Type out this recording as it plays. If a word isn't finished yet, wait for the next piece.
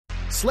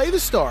Slay the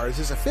Stars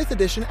is a 5th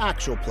edition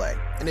actual play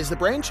and is the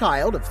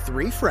brainchild of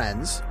 3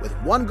 friends with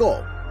one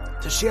goal: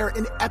 to share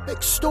an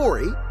epic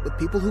story with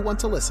people who want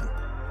to listen.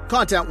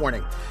 Content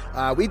warning,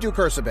 we do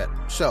curse a bit,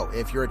 so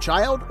if you're a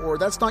child or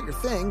that's not your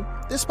thing,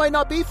 this might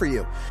not be for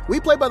you. We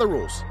play by the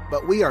rules,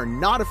 but we are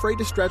not afraid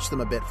to stretch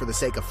them a bit for the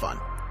sake of fun.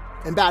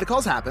 And bad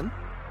calls happen,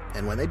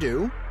 and when they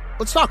do,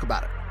 let's talk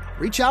about it.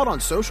 Reach out on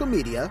social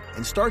media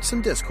and start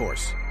some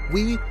discourse.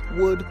 We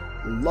would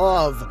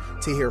love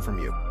to hear from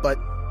you, but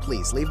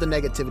please leave the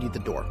negativity at the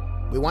door.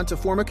 We want to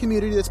form a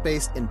community that's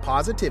based in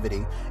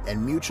positivity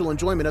and mutual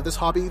enjoyment of this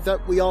hobby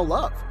that we all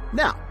love.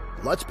 Now,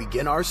 let's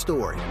begin our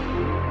story.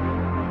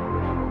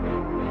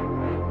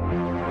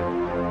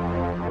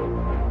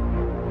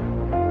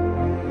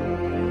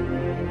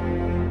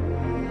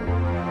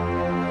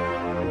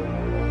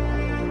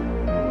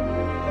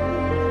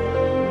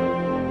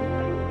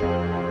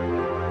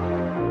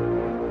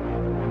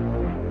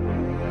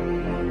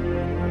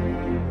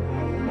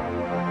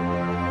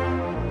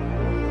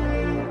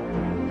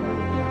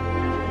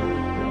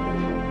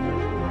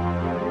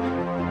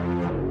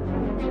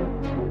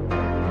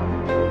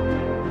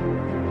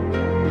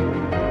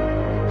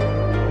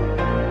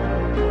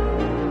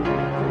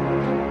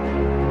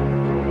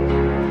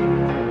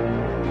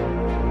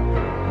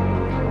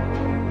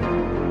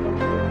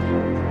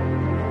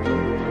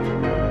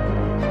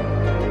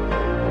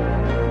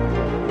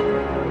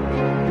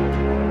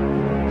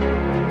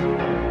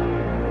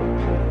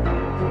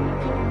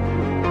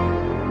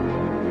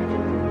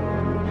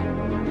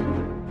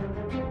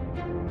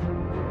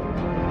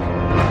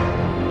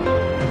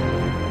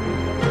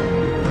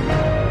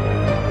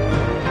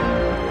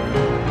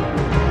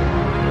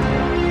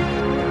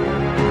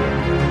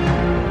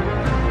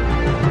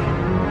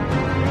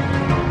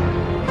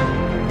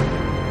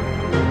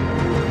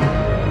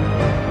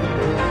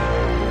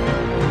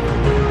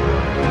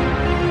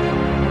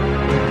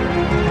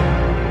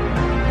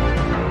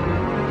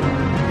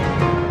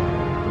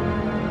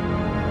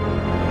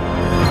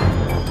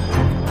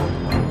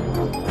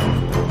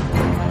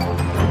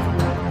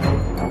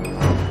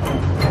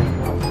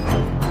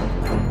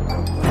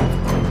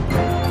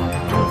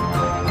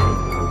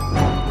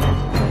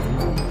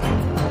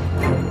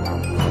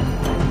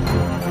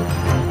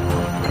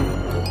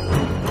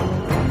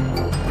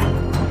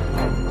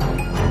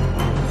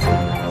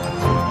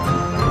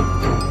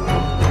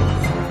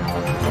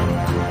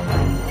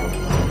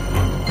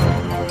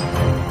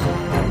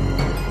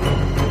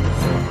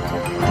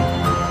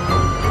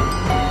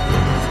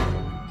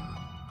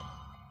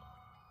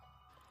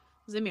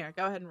 Zamir,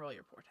 go ahead and roll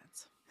your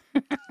portents.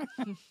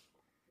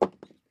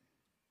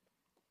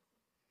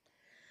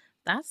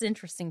 That's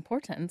interesting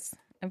portents.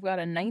 I've got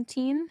a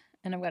 19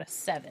 and I've got a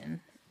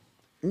 7.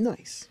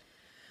 Nice.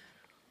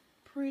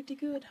 Pretty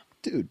good.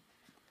 Dude,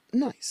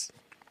 nice.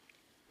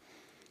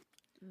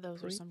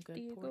 Those are some good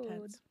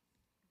portents.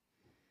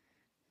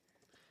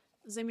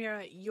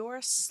 Zamira,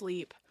 your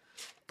sleep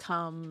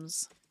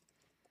comes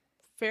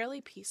fairly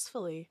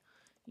peacefully.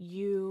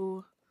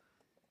 You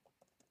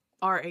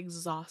are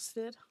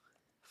exhausted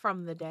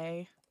from the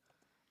day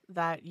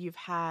that you've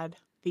had.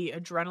 The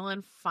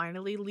adrenaline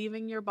finally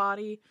leaving your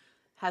body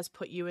has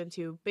put you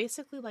into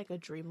basically like a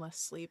dreamless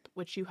sleep,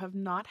 which you have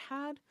not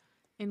had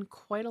in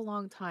quite a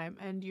long time,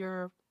 and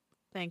you're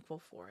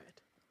thankful for it.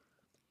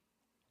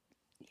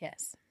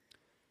 Yes.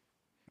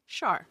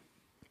 Char.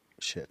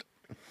 Shit.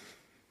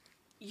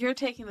 You're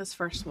taking this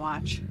first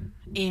watch,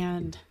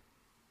 and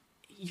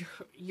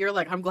you're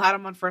like, I'm glad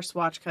I'm on first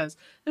watch because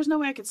there's no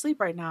way I could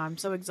sleep right now. I'm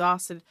so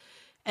exhausted.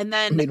 And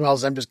then meanwhile,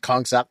 Zem just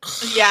conks out.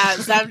 Yeah,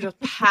 Zem just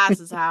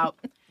passes out.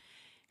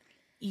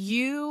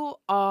 You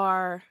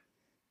are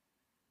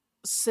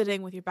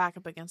sitting with your back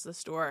up against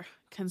this door,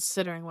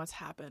 considering what's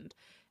happened.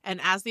 And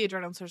as the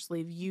adrenaline starts to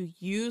leave,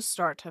 you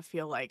start to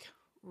feel like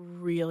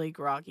really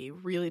groggy,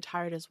 really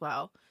tired as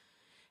well.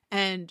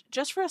 And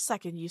just for a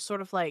second, you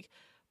sort of like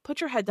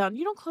put your head down.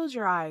 You don't close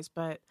your eyes,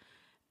 but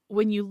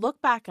when you look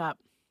back up,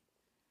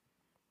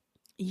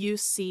 you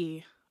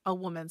see a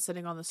woman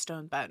sitting on the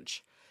stone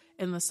bench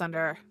in the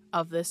center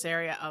of this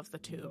area of the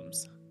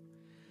tombs.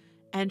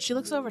 And she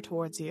looks over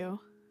towards you,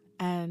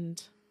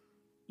 and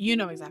you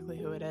know exactly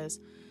who it is.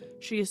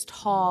 She is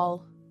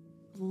tall,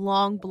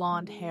 long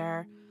blonde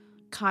hair,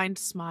 kind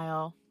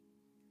smile,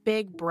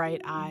 big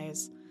bright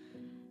eyes.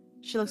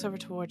 She looks over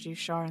towards you,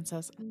 Char, and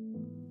says,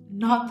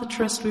 "Not the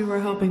tryst we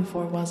were hoping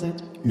for, was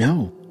it?"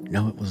 No,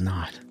 it was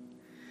not.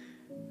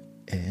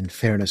 In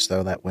fairness,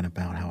 though, that went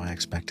about how I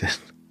expected.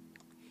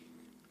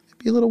 It'd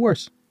be a little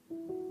worse.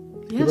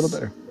 Be a little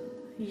better.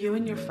 You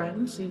and your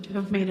friends seem to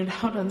have made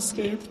it out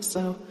unscathed,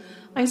 so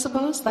I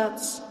suppose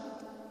that's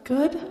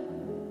good?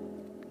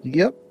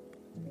 Yep.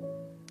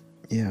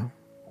 Yeah.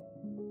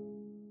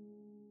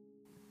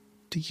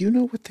 Do you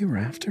know what they were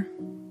after?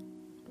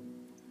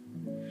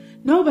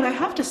 No, but I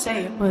have to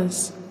say it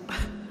was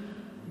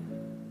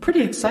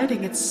pretty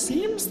exciting. It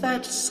seems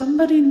that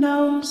somebody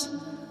knows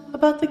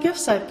about the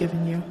gifts I've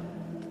given you.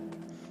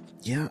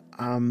 Yeah,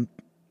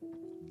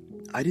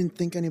 I didn't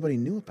think anybody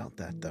knew about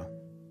that, though.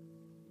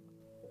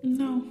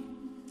 No.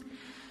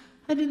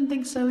 I didn't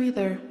think so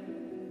either.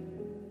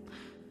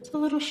 It's a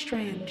little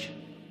strange.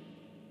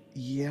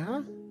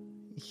 Yeah?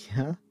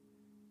 Yeah?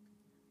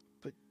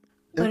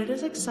 But it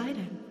is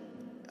exciting.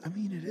 I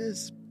mean, it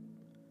is.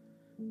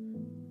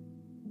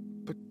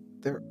 But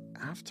they're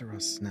after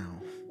us now.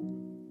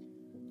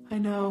 I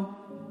know.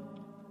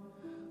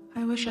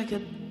 I wish I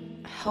could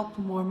help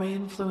more. My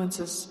influence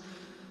is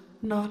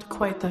not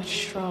quite that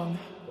strong.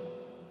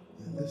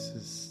 This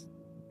is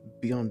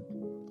beyond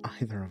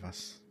either of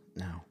us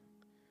now.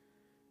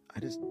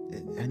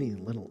 Any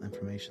little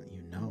information that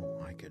you know,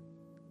 I could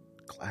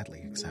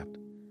gladly accept.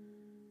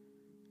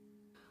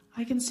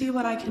 I can see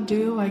what I can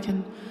do. I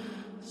can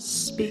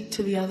speak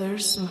to the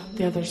others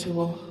who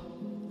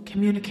will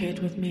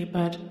communicate with me,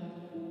 but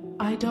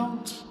I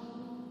don't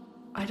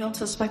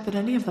suspect that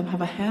any of them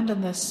have a hand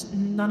in this.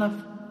 None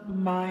of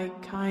my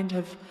kind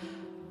have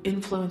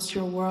influenced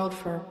your world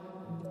for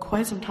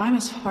quite some time,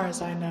 as far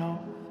as I know.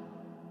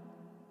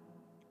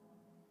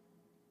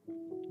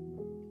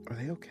 Are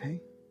they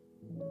okay?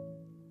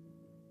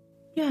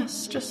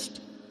 Yes, just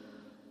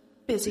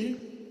busy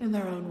in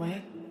their own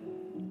way.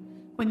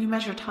 When you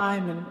measure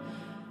time in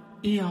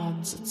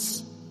eons,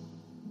 it's,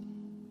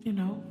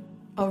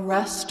 a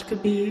rest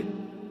could be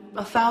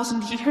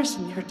 1,000 years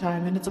in your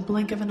time, and it's a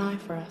blink of an eye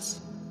for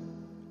us.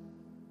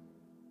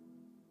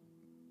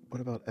 What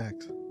about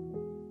X?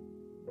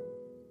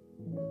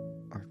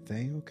 Are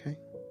they okay?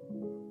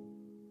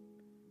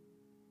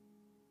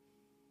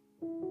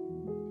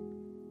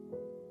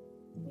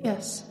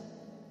 Yes.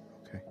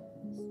 Okay.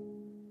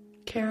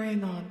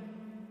 Carrying on.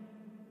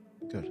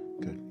 Good.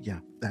 Yeah,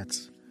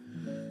 that's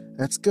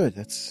good.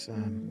 That's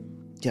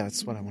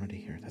what I wanted to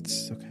hear.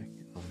 That's okay.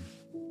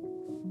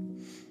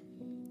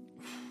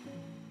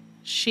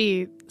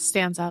 She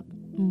stands up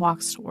and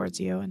walks towards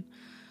you and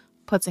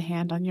puts a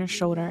hand on your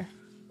shoulder.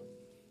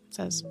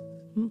 Says,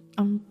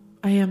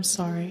 I am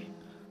sorry.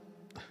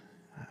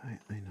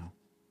 I know.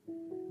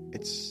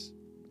 It's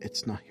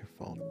not your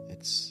fault.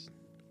 It's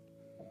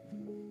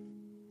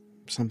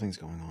something's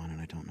going on and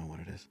I don't know what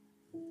it is.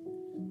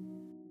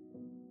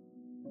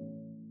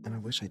 And I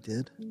wish I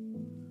did.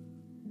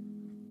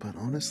 But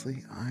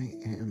honestly, I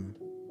am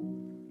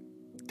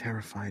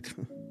terrified.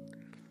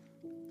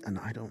 And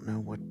I don't know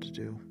what to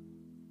do.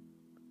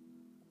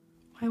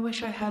 I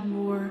wish I had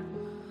more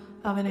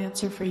of an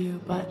answer for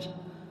you, but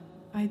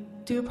I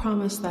do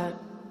promise that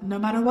no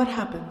matter what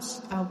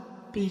happens, I'll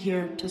be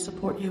here to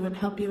support you and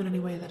help you in any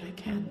way that I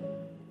can.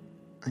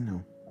 I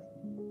know.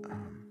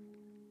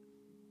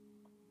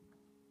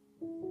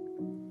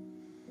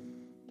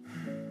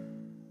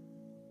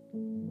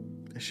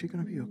 Is she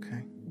gonna be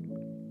okay?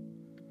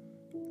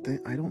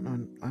 I don't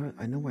know.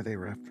 I know why they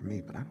were after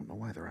me, but I don't know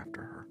why they're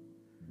after her.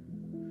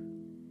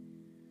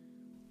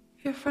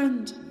 Your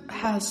friend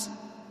has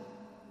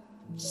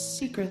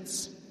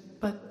secrets,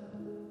 but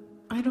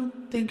I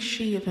don't think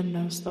she even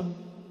knows them.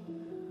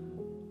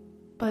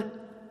 But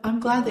I'm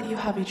glad that you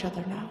have each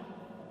other now.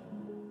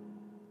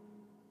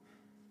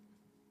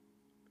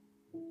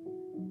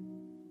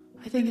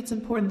 I think it's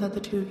important that the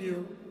two of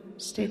you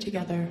stay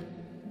together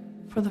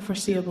for the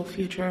foreseeable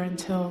future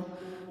until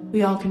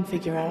we all can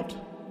figure out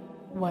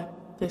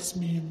what this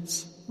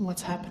means,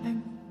 what's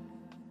happening.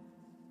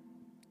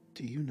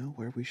 Do you know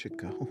where we should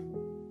go?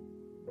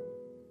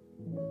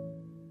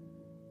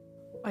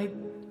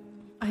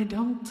 I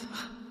don't.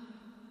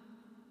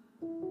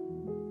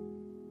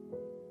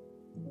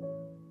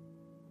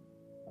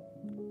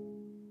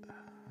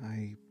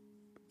 I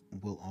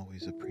will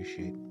always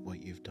appreciate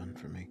what you've done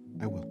for me.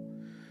 I will.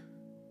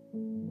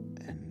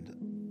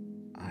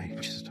 And I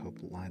just hope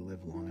I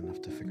live long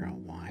enough to figure out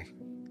why.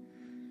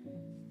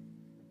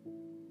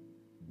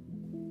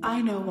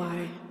 I know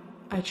why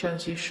I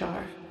chose you,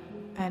 Char.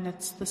 And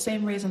it's the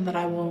same reason that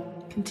I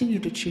will continue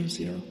to choose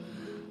you.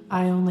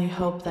 I only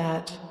hope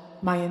that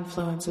my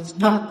influence is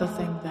not the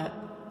thing that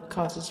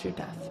causes your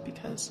death,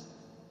 because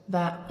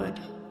that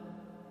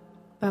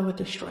would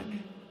destroy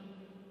me.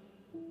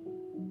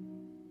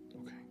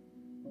 Okay.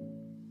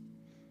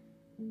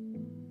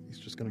 He's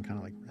just gonna kind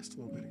of like rest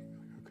a little bit.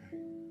 Okay.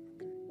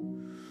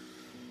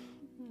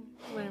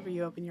 Whenever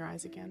you open your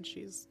eyes again,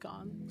 she's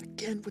gone.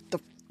 Again with the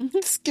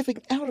skipping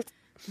out of.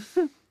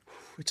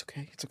 It's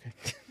okay.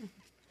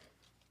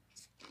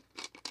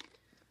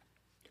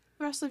 The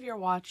rest of your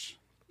watch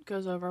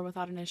goes over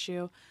without an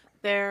issue.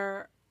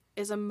 There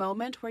is a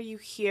moment where you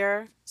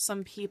hear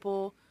some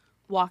people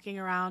walking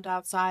around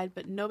outside,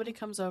 but nobody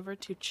comes over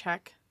to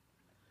check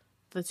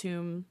the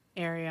tomb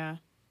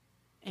area.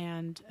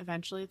 And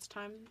eventually it's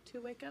time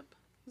to wake up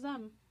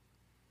Zem.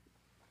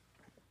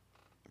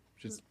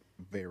 Just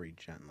very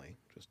gently.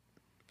 Just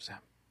Zem.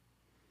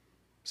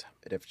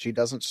 And if she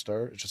doesn't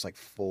stir, it's just like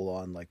full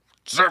on like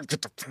Zem,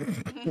 get the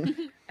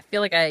I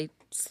feel like I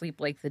sleep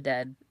like the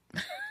dead.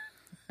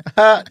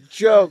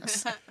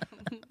 jokes.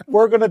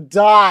 We're gonna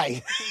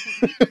die.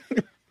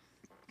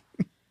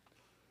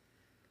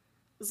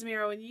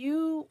 Zamira, when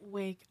you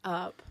wake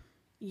up,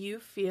 you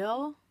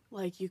feel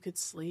like you could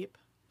sleep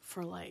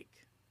for like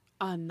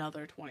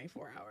another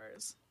 24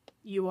 hours.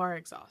 You are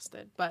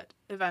exhausted, but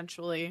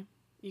eventually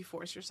You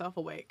force yourself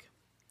awake.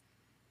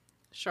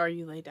 Char,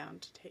 you lay down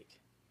to take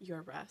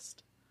your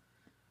rest.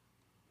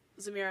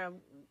 Zamira,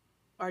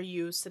 are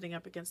you sitting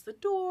up against the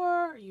door?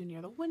 Are you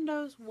near the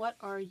windows?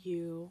 How are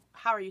you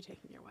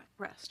taking your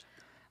rest?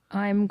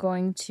 I'm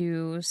going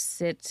to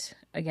sit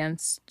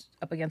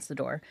up against the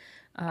door.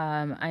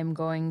 I'm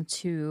going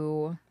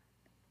to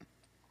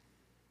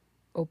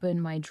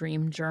open my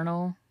dream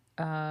journal,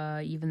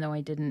 even though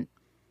I didn't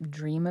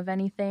dream of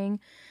anything,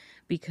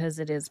 because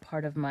it is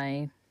part of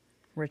my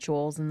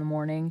rituals in the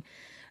morning.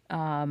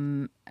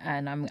 And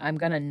I'm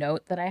gonna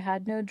note that I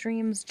had no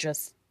dreams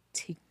just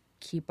to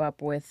keep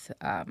up with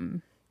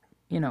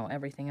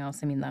everything else.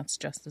 I mean, that's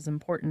just as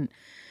important.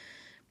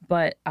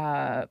 But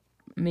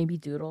maybe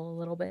doodle a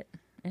little bit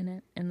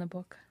in the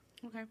book.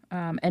 Okay.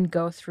 And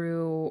go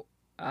through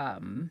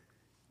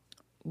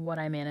what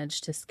I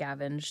managed to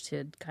scavenge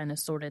to kind of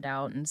sort it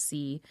out and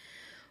see,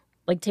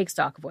 like, take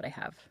stock of what I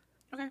have.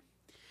 Okay.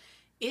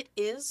 It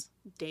is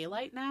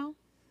daylight now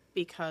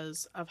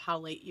because of how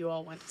late you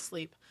all went to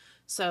sleep.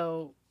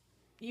 So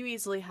you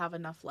easily have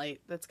enough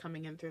light that's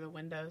coming in through the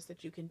windows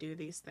that you can do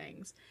these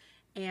things.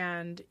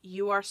 And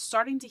you are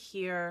starting to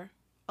hear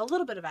a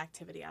little bit of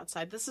activity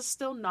outside. This is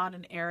still not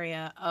an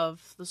area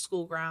of the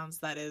school grounds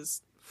that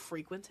is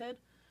frequented.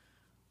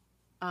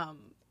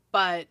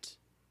 But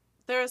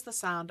there is the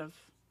sound of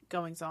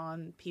goings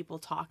on, people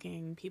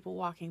talking, people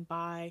walking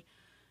by.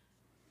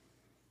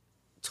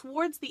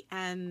 Towards the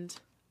end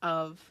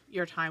of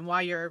your time,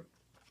 while you're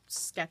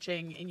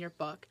sketching in your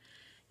book,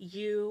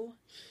 you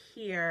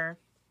hear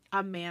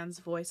a man's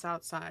voice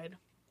outside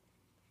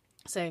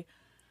say,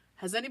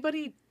 "Has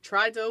anybody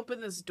tried to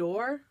open this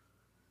door?"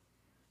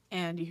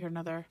 And you hear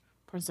another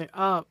person say,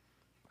 "Oh,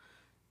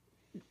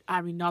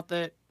 I mean, not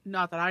that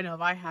I know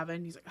of, I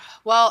haven't." He's like,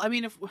 "Well, I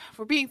mean, if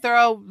we're being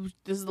thorough,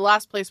 this is the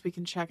last place we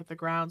can check at the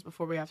grounds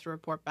before we have to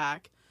report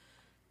back."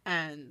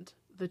 And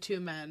the two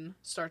men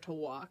start to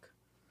walk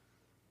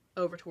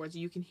over towards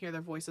you. You can hear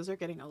their voices are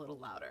getting a little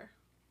louder.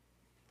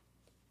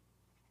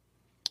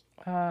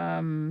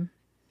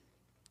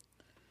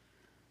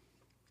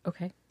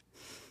 Okay.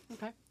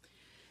 Okay.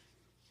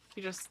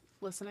 You're just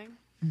listening?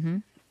 Mm-hmm.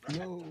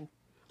 No.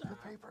 The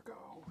paper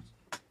goes.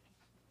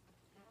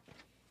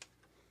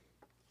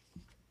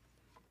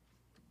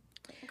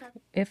 Okay.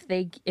 If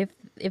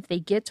they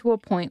get to a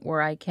point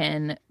where I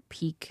can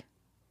peek,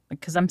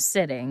 because I'm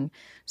sitting,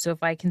 so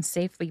if I can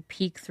safely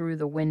peek through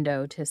the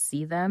window to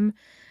see them,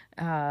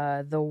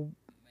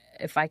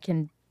 if I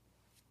can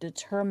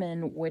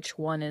determine which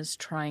one is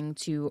trying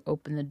to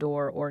open the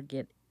door or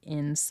get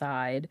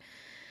inside,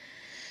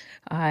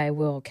 I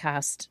will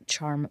cast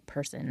Charm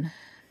Person.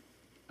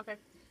 Okay.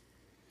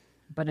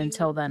 But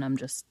until then, I'm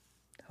just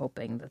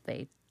hoping that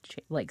they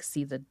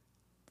see the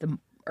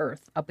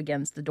earth up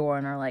against the door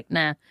and are like,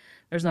 "Nah,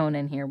 there's no one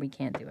in here. We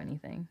can't do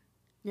anything."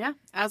 Yeah.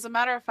 As a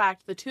matter of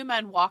fact, the two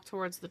men walk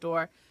towards the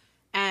door,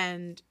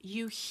 and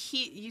you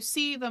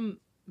see them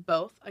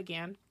both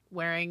again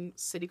wearing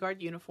city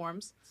guard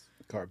uniforms.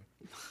 Carb.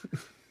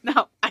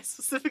 No, I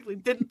specifically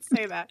didn't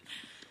say that.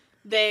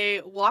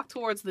 They walk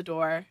towards the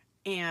door,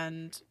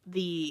 and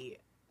the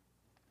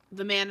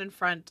man in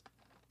front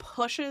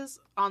pushes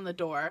on the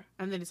door,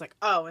 and then he's like,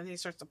 "Oh," and he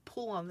starts to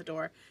pull on the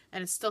door,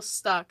 and it's still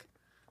stuck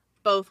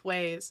both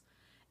ways.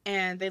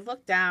 And they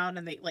look down,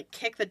 and they like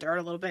kick the dirt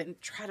a little bit and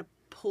try to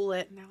pull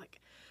it, and they're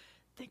like,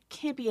 "There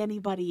can't be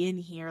anybody in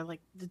here.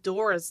 Like, the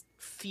door is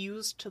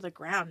fused to the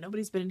ground.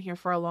 Nobody's been in here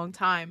for a long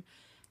time."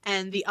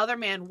 And the other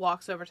man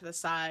walks over to the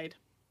side,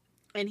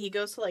 and he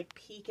goes to like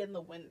peek in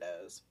the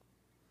windows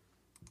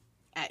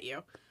at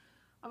you.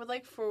 I would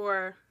like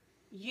for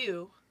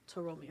you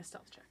to roll me a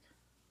stealth check.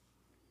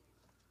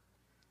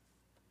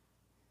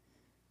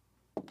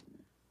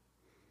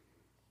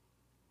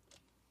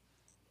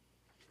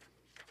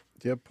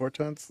 Do you have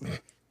portents?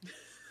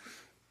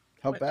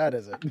 How bad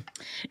is it?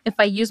 If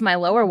I use my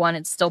lower one,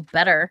 it's still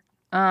better.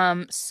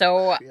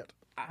 So, Shit.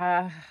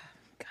 God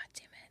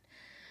damn it.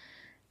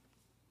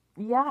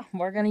 Yeah,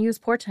 we're gonna use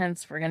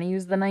portents. We're gonna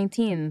use the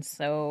 19.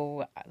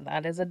 So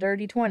that is a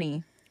dirty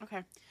 20.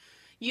 Okay.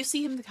 You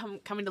see him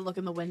coming to look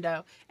in the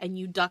window, and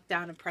you duck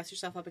down and press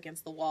yourself up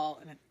against the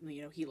wall, and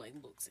he like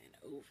looks in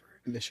over.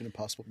 Mission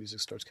Impossible music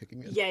starts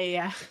kicking in.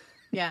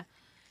 Yeah.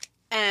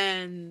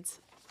 And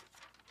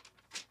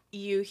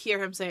you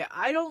hear him say,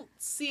 "I don't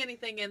see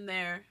anything in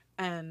there."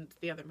 And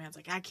the other man's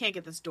like, "I can't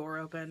get this door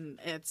open.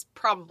 It's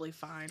probably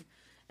fine."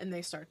 And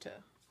they start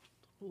to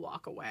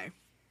walk away.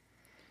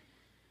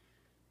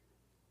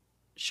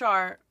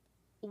 Char,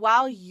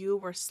 while you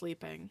were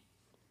sleeping,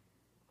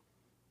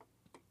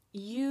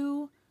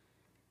 you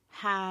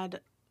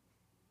had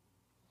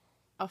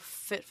a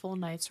fitful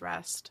night's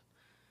rest.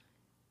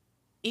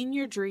 In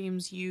your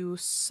dreams, you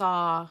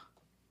saw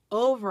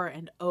over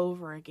and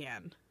over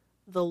again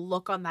the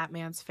look on that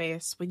man's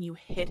face when you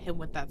hit him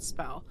with that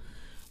spell,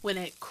 when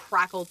it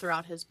crackled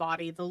throughout his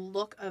body, the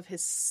look of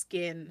his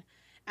skin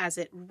as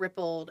it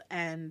rippled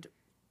and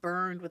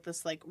burned with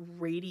this like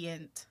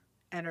radiant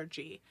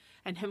energy,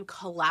 and him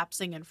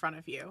collapsing in front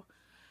of you.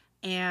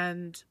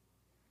 And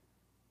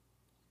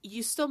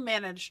you still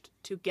managed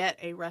to get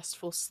a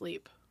restful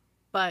sleep,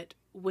 but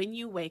when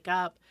you wake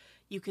up,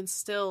 you can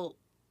still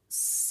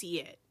see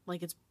it,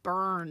 like it's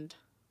burned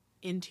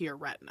into your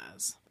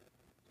retinas.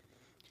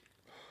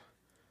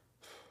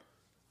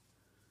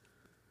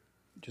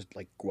 Just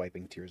like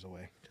wiping tears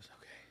away. Just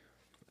okay.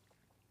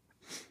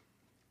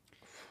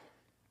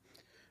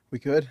 We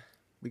good?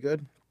 We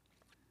good?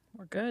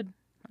 We're good.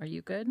 Are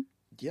you good?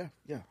 Yeah.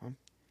 I'm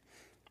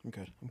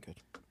good. I'm good.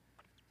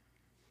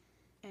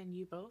 And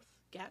you both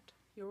get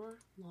your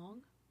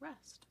long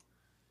rest.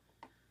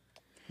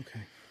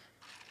 Okay.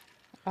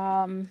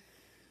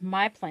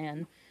 My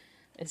plan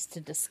is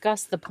to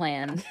discuss the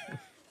plan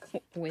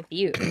with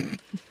you.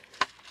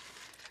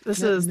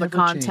 This is the never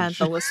content change.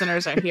 the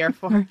listeners are here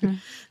for.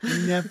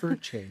 Never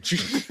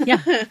change.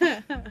 Yeah.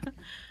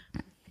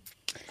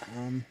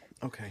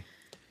 Okay.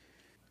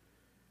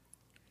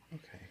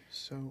 Okay,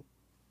 so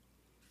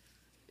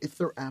if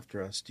they're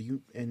after us,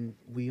 and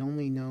we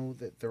only know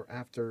that they're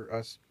after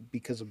us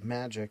because of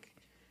magic,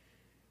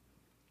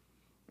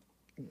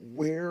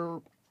 where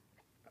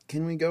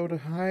can we go to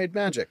hide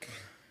magic?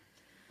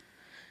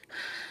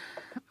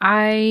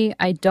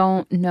 I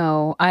don't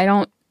know.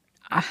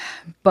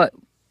 But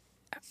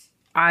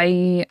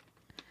I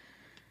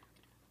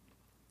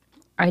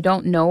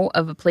don't know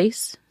of a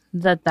place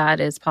that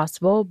is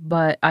possible,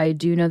 but I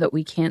do know that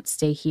we can't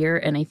stay here,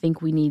 and I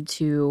think we need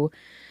to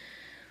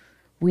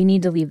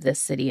leave this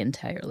city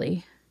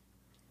entirely.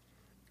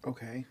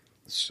 Okay,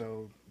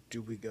 so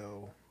do we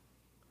go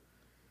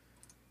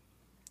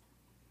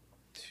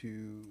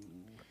to...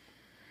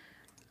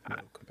 No,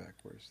 come back.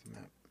 Where's the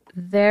map?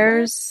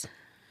 There's...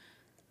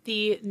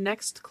 The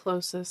next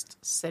closest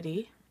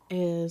city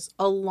is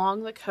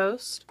along the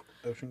coast.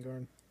 Ocean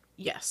Guard?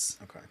 Yes.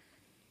 Okay.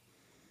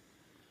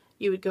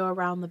 You would go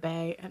around the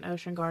bay, and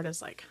Ocean Guard is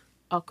like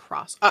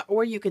across.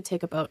 Or you could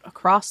take a boat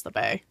across the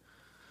bay.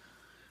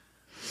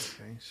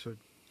 Okay, so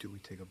do we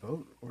take a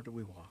boat or do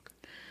we walk?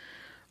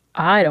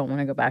 I don't want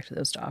to go back to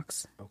those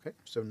docks. Okay,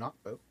 so not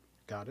boat.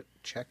 Got it.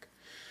 Check.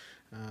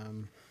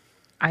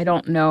 I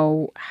don't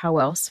know how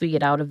else we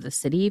get out of the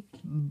city,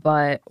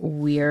 but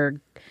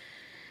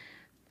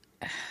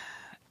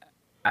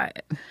I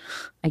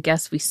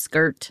guess we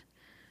skirt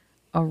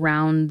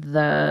around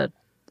the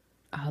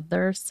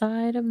other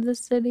side of the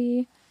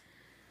city.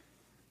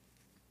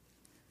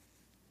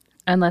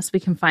 Unless we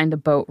can find a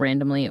boat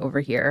randomly over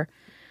here.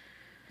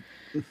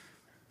 Do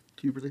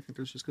you really think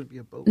there's just going to be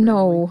a boat?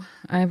 No,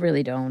 I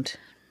really don't.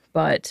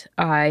 But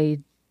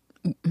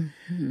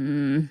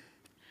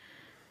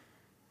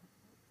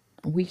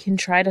we can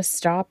try to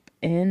stop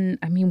in.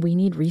 I mean, we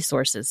need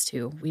resources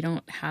too. I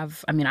don't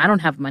have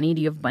money.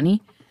 Do you have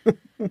money?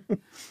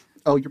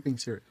 Oh, you're being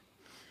serious.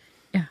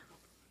 Yeah.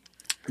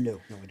 No,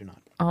 I do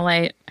not. All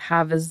I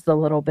have is the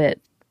little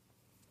bit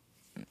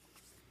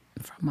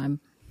from my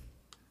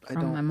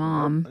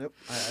mom. Nope.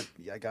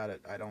 I got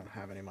it. I don't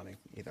have any money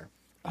either.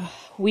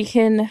 We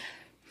can...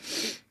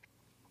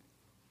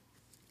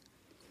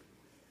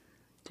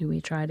 Do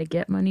we try to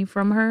get money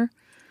from her?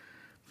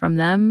 From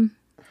them?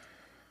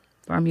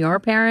 From your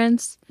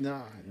parents?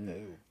 No,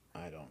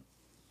 I don't.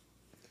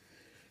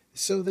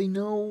 So they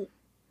know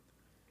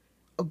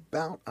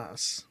about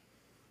us,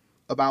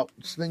 about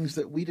things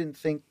that we didn't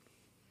think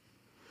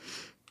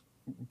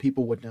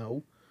people would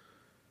know.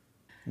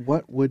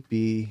 What would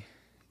be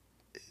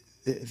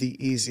the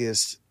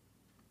easiest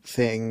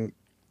thing?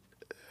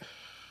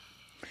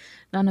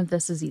 None of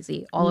this is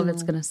easy. All of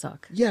it's going to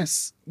suck.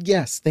 Yes.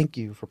 Thank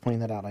you for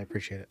pointing that out. I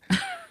appreciate it.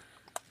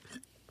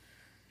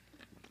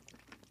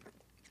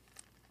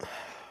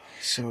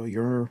 So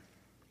your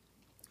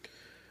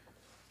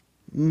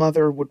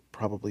mother would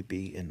probably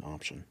be an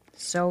option.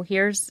 So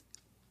here's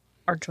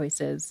our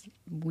choices.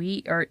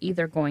 We are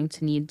either going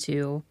to need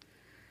to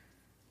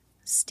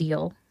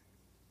steal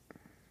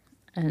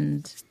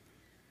and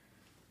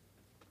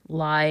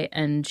lie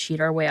and cheat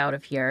our way out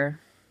of here,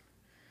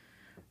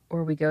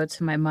 or we go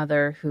to my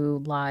mother who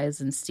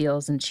lies and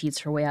steals and cheats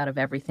her way out of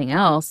everything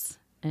else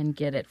and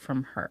get it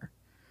from her.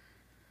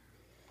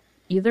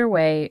 Either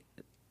way...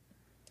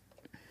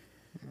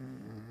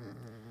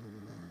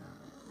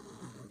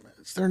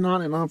 Is there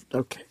not an option?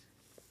 Okay.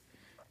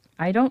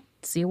 I don't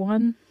see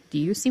one. Do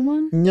you see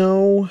one?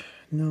 No.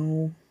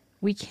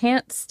 We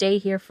can't stay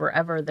here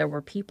forever. There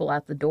were people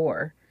at the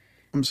door.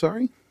 I'm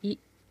sorry?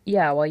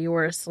 Yeah, while you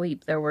were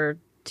asleep, there were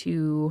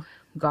 2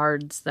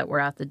 guards that were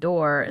at the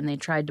door, and they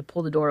tried to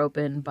pull the door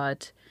open,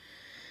 but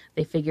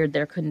they figured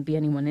there couldn't be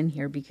anyone in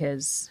here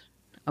because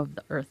of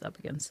the earth up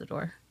against the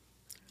door.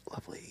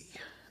 Lovely.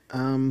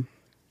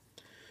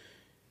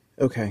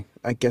 Okay,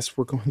 I guess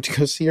we're going to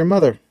go see your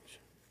mother.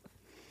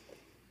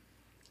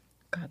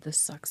 God, this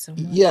sucks so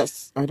much.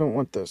 Yes, I don't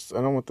want this.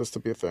 I don't want this to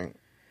be a thing.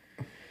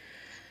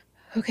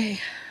 Okay.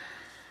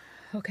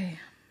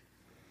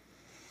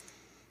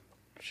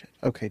 Shit.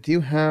 Okay, do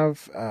you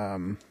have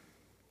a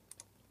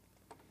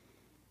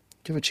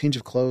change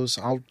of clothes?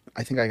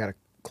 I think I got a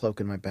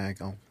cloak in my bag.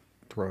 I'll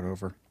throw it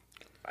over.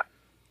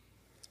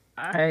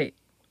 I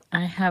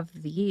have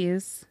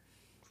these.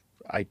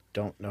 I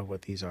don't know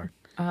what these are.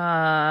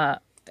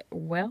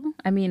 Well,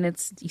 I mean,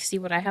 you see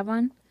what I have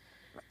on?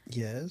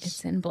 Yes.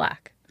 It's in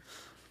black.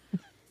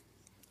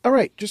 All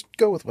right, just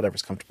go with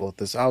whatever's comfortable with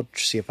this. I'll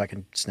see if I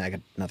can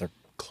snag another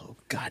cloak.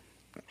 God.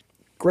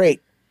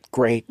 Great.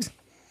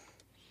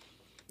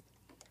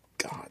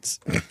 Gods.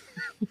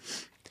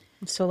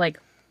 So, like,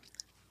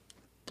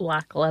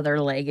 black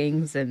leather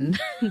leggings and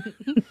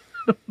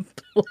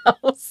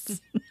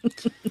blouse.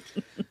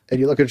 And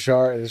you look at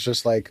Char, and it's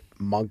just like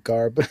monk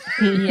garb.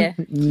 Yeah.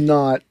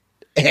 Not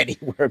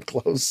anywhere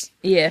close.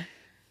 Yeah.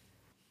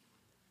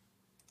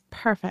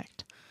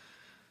 Perfect.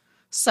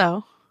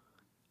 So,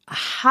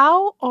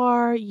 how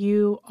are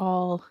you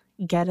all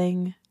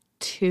getting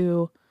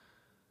to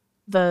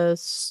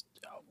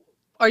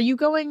are you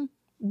going,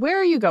 where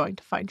are you going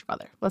to find your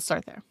mother? Let's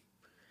start there.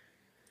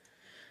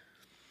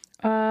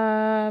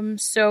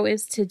 So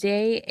is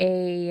today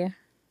a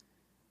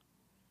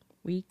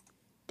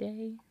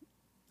weekday?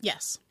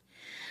 Yes.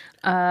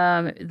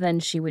 Then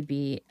she would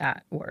be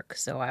at work.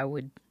 So I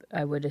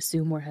would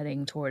assume we're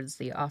heading towards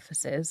the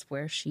offices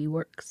where she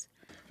works.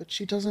 But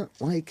she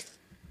doesn't like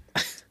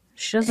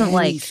She doesn't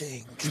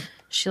anything.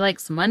 She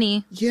likes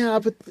money. Yeah,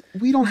 but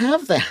we don't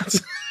have that.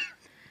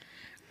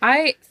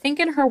 I think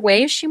in her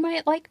way she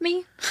might like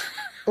me.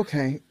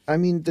 Okay, I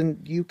mean, then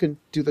you can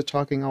do the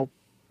talking. I'll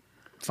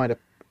find a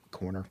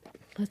corner.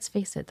 Let's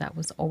face it, that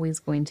was always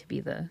going to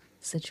be the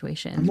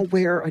situation. I'm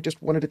aware. I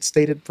just wanted it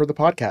stated for the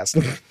podcast.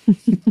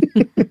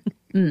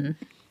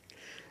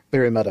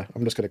 Very meta.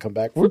 I'm just going to come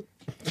back.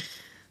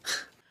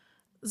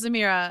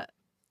 Zamira,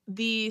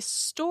 the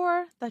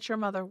store that your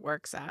mother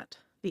works at,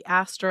 the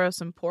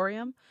Astros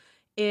Emporium,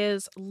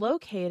 is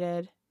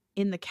located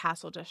in the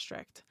Castle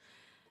District.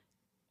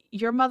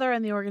 Your mother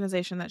and the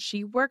organization that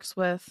she works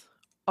with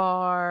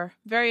are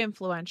very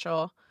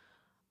influential,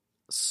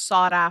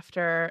 sought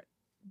after.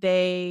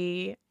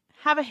 They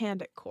have a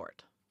hand at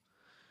court.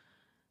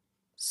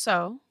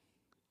 So,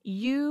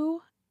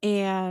 you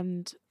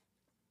and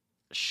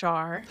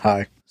Char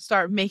Hi.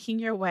 start making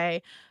your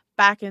way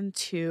back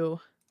into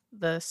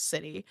the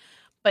city.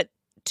 But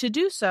to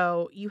do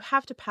so, you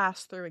have to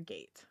pass through a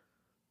gate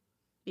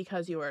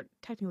because you are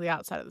technically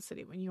outside of the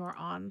city when you are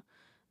on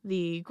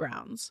the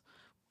grounds.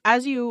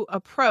 As you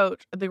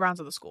approach the grounds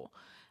of the school,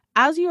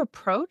 as you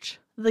approach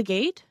the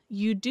gate,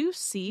 you do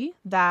see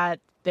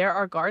that there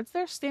are guards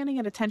there standing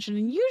at attention,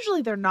 and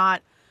usually they're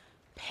not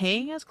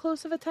paying as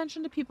close of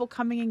attention to people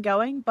coming and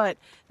going, but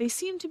they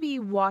seem to be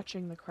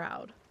watching the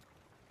crowd.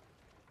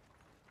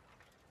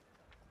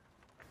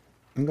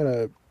 I'm going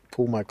to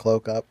pull my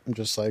cloak up. I'm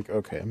just like,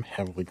 okay, I'm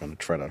heavily going to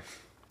try to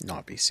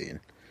not be seen.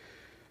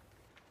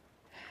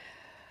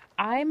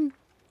 I'm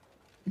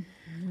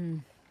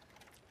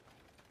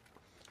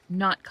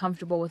not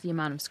comfortable with the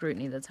amount of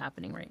scrutiny that's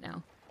happening right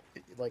now.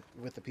 Like,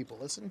 with the people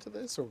listening to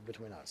this, or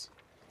between us?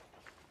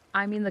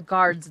 I mean the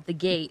guards at the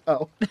gate.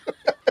 Oh.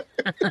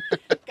 Guys,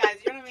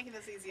 you're not making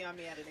this easy on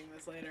me editing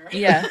this later.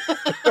 Yeah.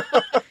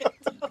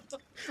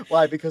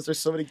 Why? Because there's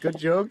so many good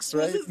jokes,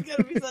 right? This is going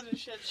to be such a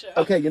shit show.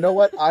 Okay, you know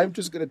what? I'm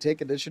just going to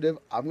take initiative.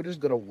 I'm just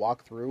going to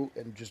walk through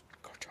and just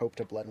hope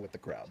to blend with the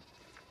crowd.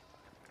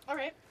 All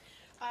right.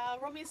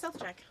 Roll me a stealth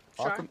check.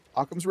 Char.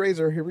 Occam's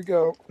razor. Here we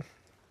go.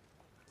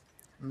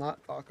 Not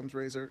Occam's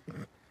razor.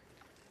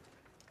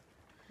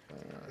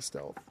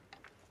 Stealth.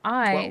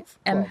 I 12.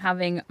 am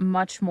having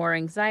much more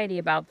anxiety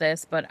about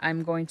this, but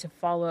I'm going to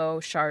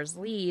follow Char's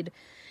lead,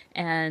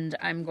 and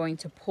I'm going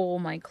to pull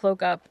my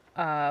cloak up,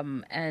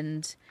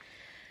 and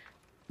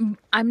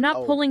I'm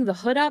not pulling the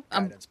hood up.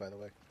 Guidance, by the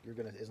way. You're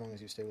gonna, as long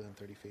as you stay within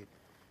 30 feet.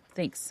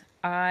 Thanks.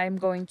 I'm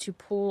going to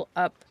pull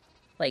up,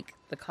 like,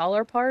 the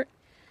collar part,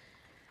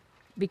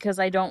 because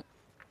I don't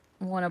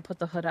want to put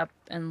the hood up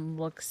and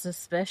look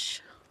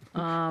suspicious.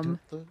 Don't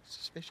look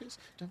suspicious.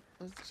 Don't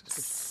look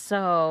suspicious.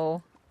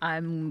 So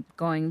I'm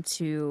going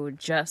to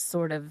just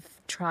sort of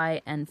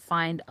try and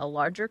find a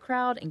larger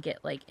crowd and get,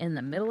 like, in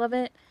the middle of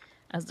it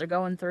as they're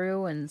going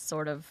through and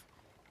sort of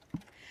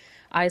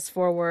eyes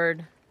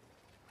forward.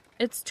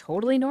 It's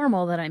totally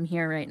normal that I'm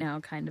here right now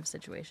kind of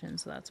situation,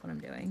 so that's what I'm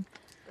doing.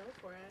 Go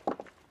for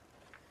it.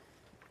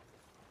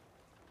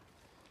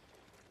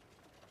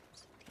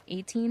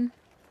 18?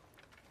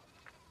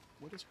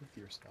 What is with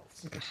your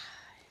stealth?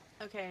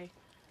 Okay.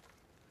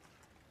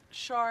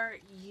 Char,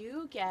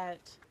 you get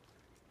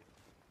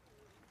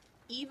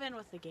even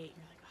with the gate.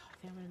 You're like, oh, I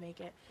think I'm going to make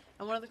it.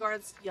 And one of the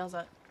guards yells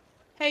out,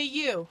 "Hey,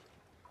 you!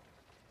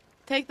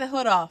 Take the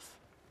hood off.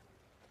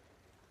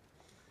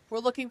 We're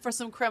looking for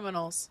some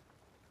criminals."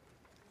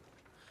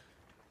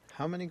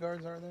 How many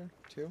guards are there?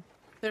 2?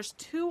 There's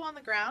 2 on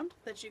the ground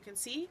that you can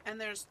see, and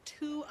there's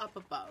 2 up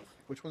above.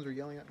 Which ones are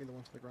yelling at me? The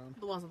ones on the ground?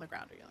 The ones on the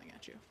ground are yelling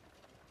at you.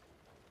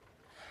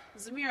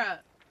 Zamira,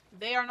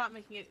 they are not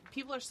making it.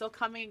 People are still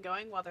coming and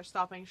going while they're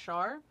stopping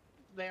Char.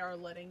 They are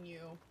letting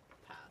you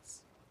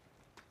pass.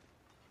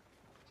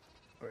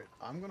 Alright,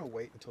 I'm gonna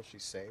wait until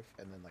she's safe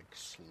and then, like,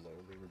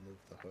 slowly remove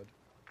the hood.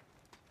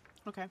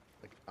 Okay.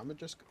 Like, I'm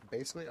just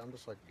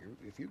like,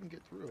 if you can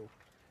get through,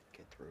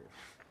 get through.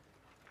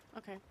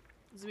 Okay.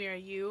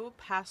 Zamira, you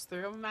pass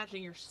through. I'm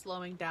imagining you're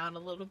slowing down a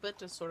little bit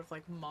to sort of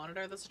like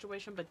monitor the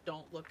situation, but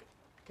don't look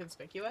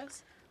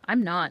conspicuous.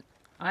 I'm not.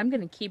 I'm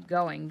going to keep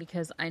going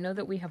because I know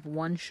that we have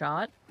one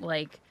shot,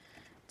 like,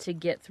 to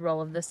get through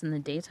all of this in the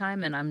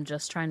daytime, and I'm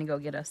just trying to go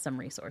get us some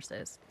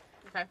resources.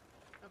 Okay.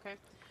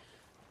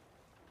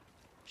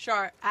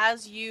 Char,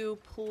 as you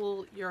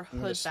pull your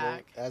hood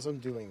back. As I'm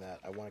doing that,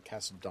 I want to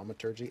cast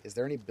Domaturgy. Is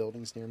there any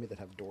buildings near me that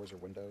have doors or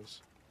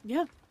windows?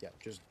 Yeah. Yeah,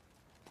 just...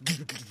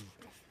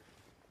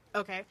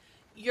 Okay.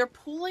 You're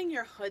pulling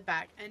your hood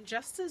back, and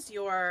just as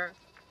your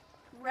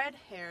red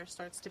hair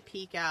starts to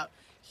peek out,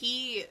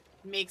 he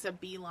makes a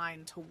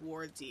beeline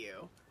towards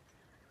you.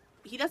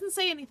 He doesn't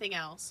say anything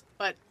else,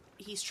 but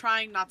he's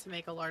trying not to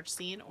make a large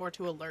scene or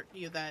to alert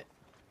you that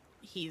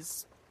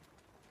he's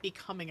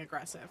becoming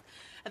aggressive.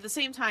 At the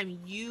same time,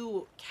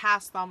 you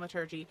cast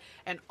Thaumaturgy,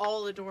 and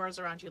all the doors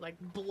around you like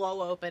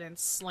blow open and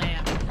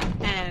slam,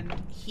 and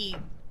he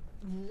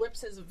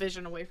rips his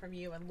vision away from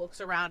you and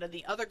looks around, and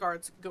the other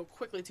guards go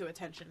quickly to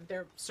attention.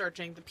 They're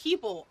searching. The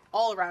people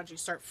all around you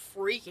start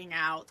freaking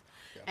out,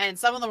 and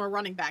some of them are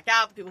running back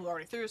out. The people who are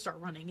already through start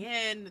running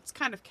in. It's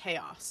kind of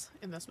chaos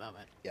in this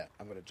moment. Yeah,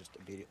 I'm going to just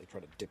immediately try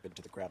to dip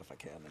into the crowd if I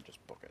can and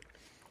just book it.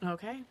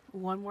 Okay.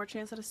 One more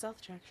chance at a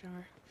stealth check,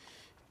 Char.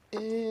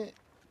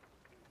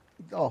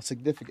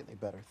 Significantly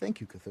better.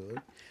 Thank you,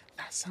 Cthulhu.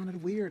 That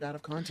sounded weird out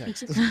of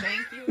context.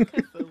 Thank you,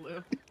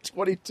 Cthulhu.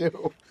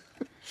 22.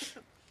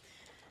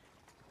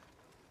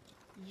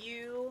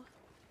 You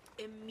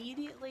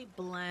immediately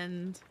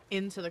blend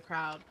into the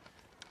crowd.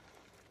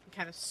 You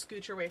kind of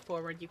scoot your way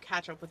forward. You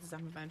catch up with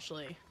Zem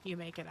eventually. You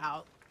make it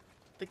out.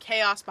 The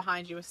chaos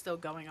behind you is still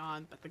going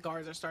on, but the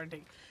guards are starting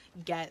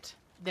to get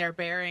their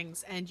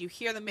bearings, and you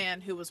hear the man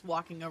who was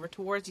walking over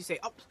towards you say,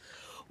 "Oh,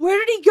 where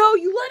did he go?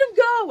 You let him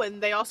go!"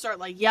 And they all start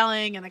like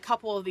yelling, and a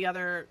couple of the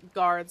other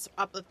guards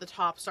up at the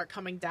top start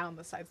coming down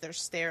the sides.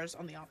 There's stairs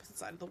on the opposite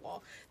side of the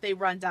wall. They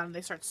run down and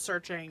they start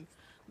searching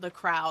the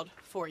crowd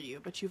for you,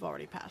 but you've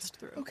already passed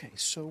through. Okay,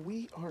 so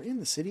we are in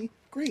the city.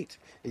 Great.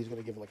 He's going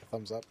to give it like a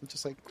thumbs up and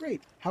just like,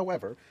 great.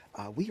 However,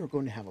 we are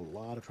going to have a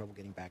lot of trouble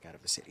getting back out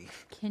of the city.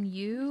 Can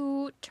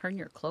you turn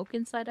your cloak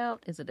inside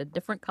out? Is it a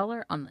different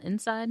color on the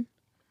inside?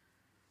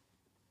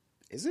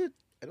 Is it?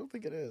 I don't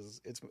think it is.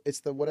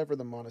 It's the whatever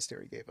the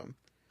monastery gave him.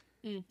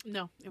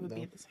 No, it would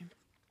be the same.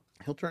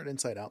 He'll turn it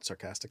inside out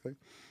sarcastically.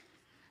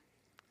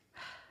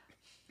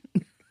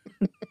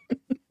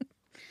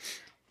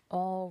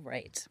 All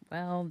right.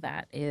 Well,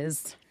 that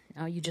is...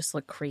 Now you just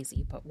look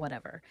crazy, but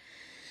whatever.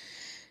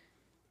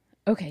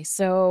 Okay,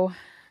 so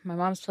my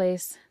mom's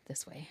place,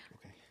 this way.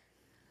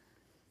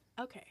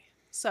 Okay,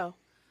 so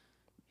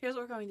here's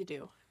what we're going to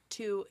do.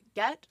 To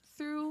get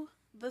through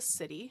the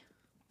city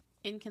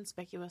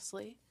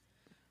inconspicuously,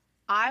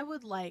 I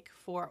would like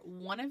for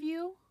one of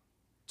you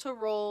to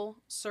roll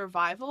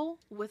survival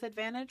with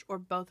advantage, or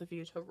both of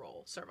you to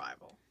roll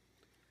survival.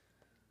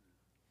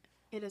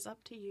 It is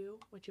up to you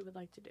what you would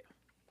like to do.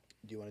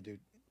 Do you want to do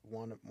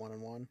one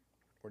and one?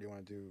 Or do you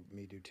want to do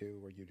me do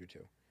two or you do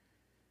two?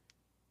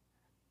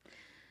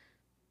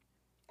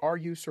 Are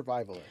you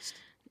survivalist?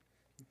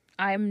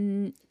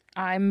 I'm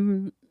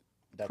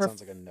That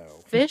sounds like a no.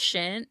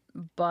 Proficient,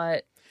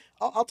 but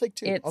I'll take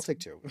two. I'll take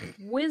two.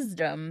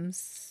 Wisdom,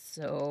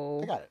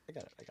 so... I got it.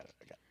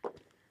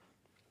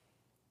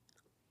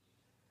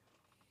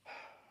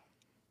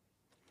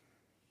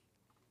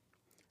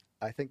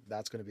 I think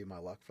that's going to be my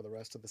luck for the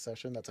rest of the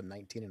session. That's a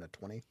 19 and a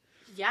 20.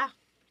 Yeah.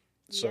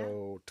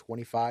 So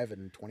 25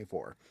 and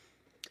 24.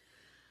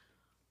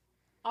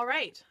 All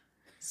right.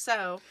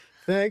 So...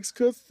 Thanks,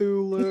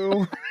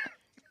 Cthulhu.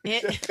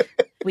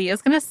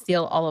 Leah's going to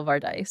steal all of our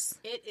dice.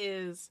 It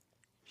is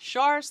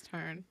Char's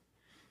turn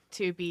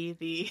to be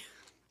the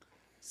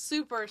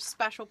super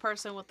special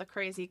person with the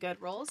crazy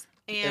good rolls.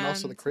 And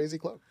also the crazy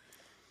cloak.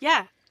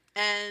 Yeah.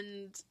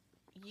 And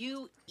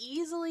you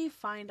easily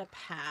find a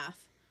path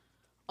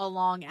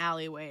along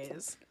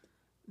alleyways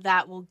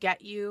that will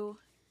get you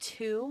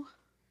to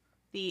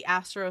the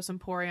Asteros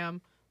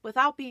Emporium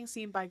without being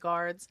seen by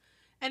guards.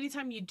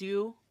 Anytime you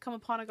do come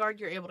upon a guard,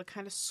 you're able to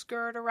kind of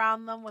skirt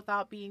around them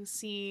without being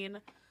seen.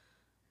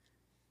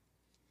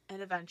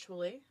 And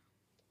eventually,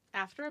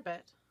 after a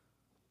bit,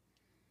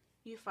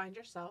 you find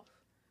yourself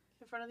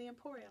in front of the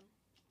Emporium.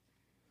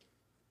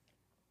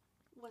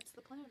 What's the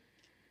plan?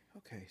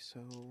 Okay,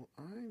 so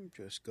I'm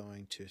just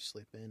going to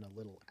slip in a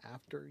little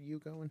after you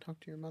go and talk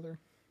to your mother.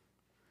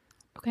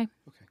 Okay.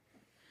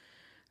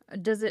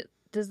 Does the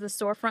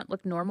storefront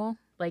look normal?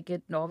 Like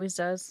it always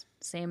does?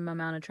 Same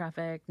amount of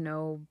traffic,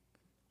 no...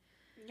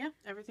 Yeah,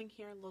 everything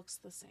here looks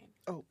the same.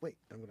 Oh, wait,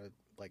 I'm going to,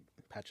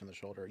 patch on the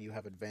shoulder. You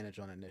have advantage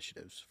on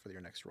initiatives for your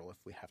next roll if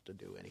we have to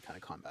do any kind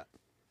of combat.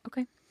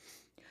 Okay.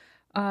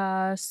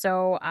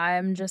 So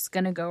I'm just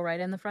going to go right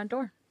in the front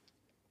door.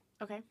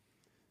 Okay. I'm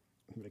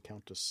going to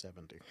count to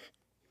 70.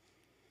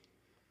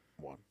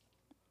 1.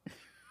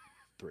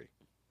 3.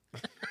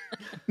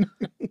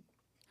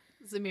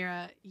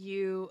 Zamira,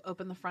 you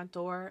open the front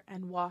door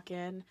and walk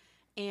in,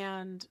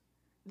 and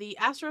the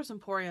Asteros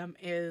Emporium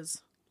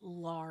is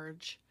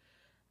large.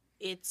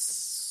 it's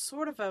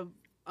sort of a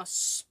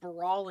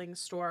sprawling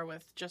store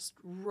with just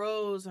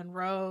rows and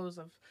rows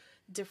of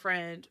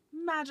different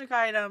magic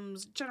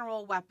items,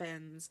 general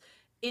weapons,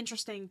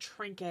 interesting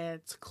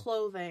trinkets,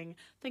 clothing.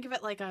 Think of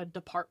it like a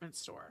department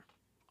store,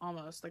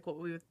 almost like what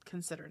we would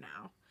consider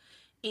now.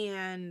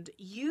 And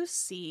you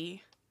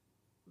see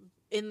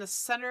in the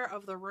center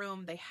of the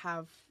room, they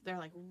have their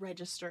like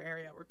register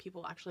area where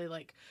people actually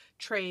like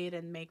trade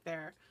and make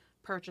their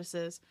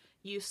purchases.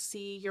 You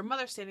see your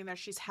mother standing there.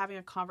 She's having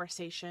a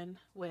conversation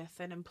with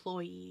an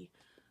employee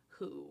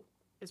who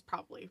is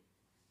probably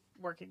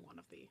working one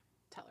of the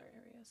teller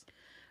areas.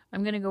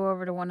 I'm going to go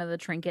over to one of the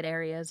trinket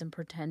areas and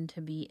pretend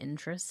to be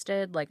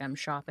interested, like I'm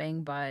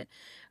shopping, but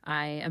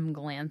I am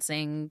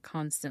glancing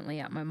constantly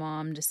at my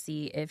mom to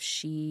see if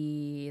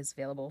she is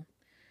available.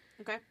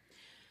 Okay.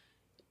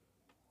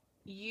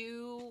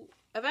 You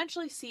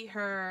eventually see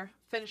her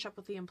finish up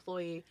with the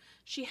employee.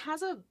 She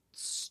has a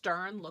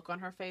stern look on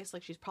her face,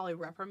 like she's probably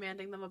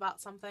reprimanding them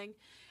about something.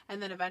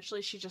 And then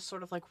eventually she just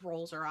sort of like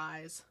rolls her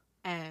eyes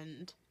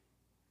and,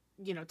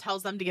 you know,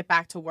 tells them to get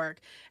back to work.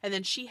 And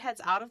then she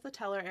heads out of the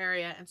teller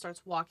area and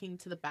starts walking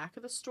to the back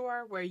of the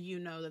store where you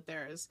know that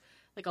there is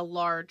like a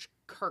large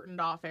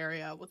curtained off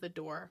area with a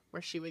door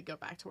where she would go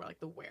back to where like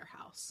the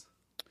warehouse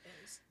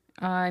is.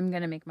 I'm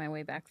going to make my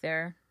way back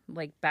there,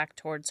 like back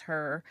towards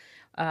her.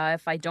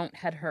 If I don't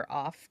head her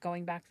off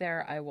going back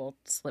there, I will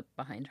slip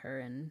behind her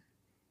and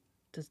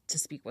to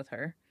speak with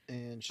her.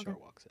 And Char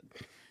walks in.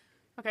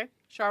 Okay.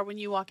 Char, when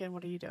you walk in,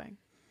 what are you doing?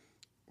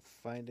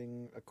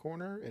 Finding a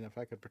corner, and if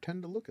I could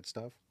pretend to look at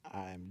stuff,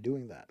 I'm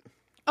doing that.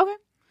 Okay.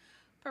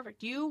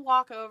 Perfect. You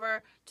walk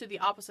over to the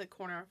opposite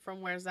corner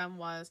from where Zem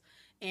was,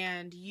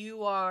 and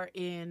you are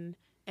in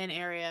an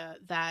area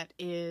that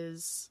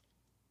is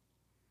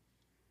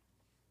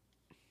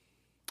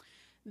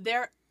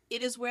there.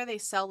 It is where they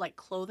sell like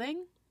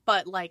clothing,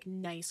 but like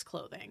nice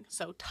clothing.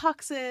 So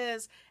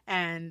tuxes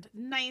and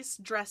nice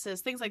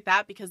dresses, things like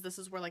that, because this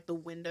is where like the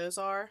windows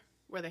are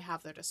where they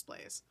have their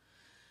displays.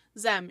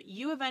 Zem,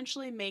 you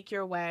eventually make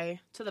your way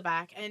to the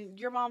back, and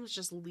your mom's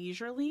just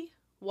leisurely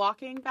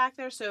walking back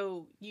there,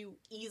 so you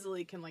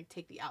easily can like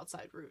take the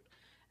outside route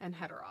and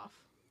head her off.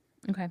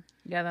 Okay.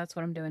 Yeah, that's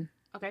what I'm doing.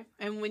 Okay.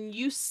 And when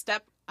you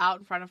step out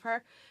in front of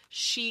her,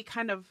 she's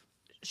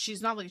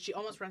not like, she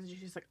almost runs into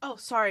you. She's like, "Oh,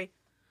 sorry."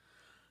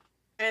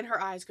 And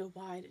her eyes go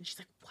wide, and she's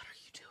like, "What are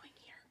you doing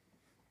here?"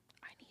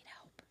 I need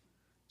help.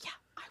 Yeah,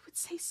 I would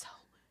say so.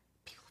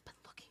 People have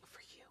been looking for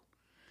you.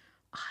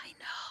 I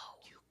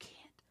know. You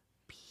can't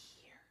be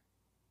here.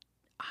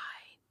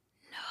 I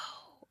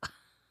know.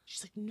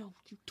 She's like, "No,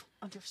 you don't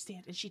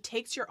understand." And she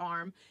takes your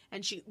arm,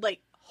 and she,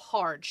 like,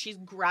 hard. She's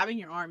grabbing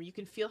your arm. You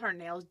can feel her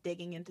nails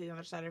digging into the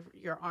other side of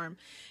your arm.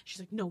 She's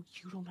like, "No,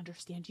 you don't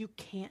understand. You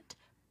can't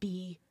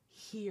be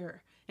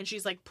here." And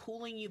she's, like,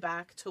 pulling you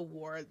back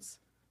towards,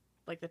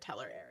 like, the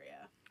teller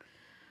area.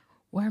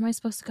 Where am I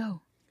supposed to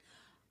go?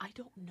 I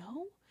don't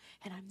know,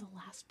 and I'm the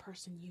last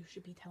person you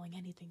should be telling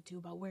anything to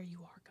about where you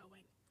are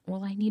going.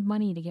 Well, I need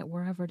money to get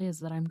wherever it is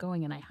that I'm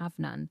going, and I have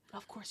none.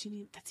 Of course you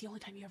need, that's the only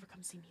time you ever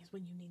come see me is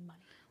when you need money.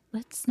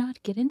 Let's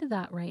not get into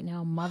that right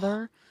now,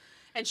 Mother.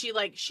 And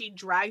she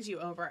drags you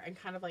over and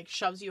kind of like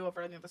shoves you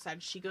over on the other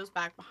side. She goes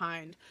back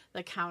behind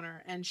the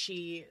counter and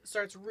she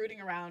starts rooting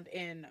around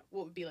in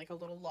what would be like a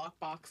little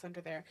lockbox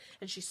under there.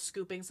 And she's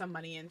scooping some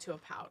money into a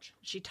pouch.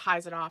 She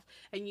ties it off.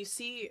 And you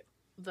see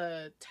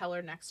the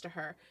teller next to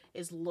her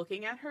is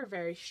looking at her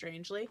very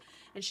strangely.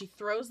 And she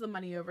throws the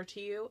money over to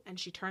you. And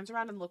she turns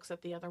around and looks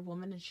at the other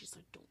woman. And she's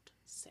like, "Don't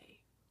say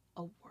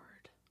a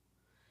word."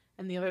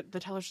 And the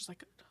teller's just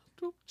like,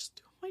 "Just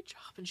do my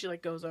job." And she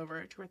like goes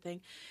over to her thing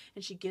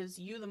and she gives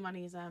you the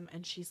money, Zem,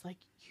 and she's like,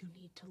 "You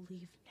need to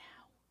leave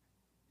now."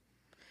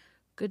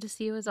 Good to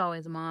see you as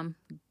always, Mom.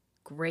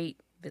 Great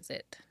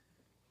visit.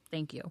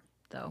 Thank you,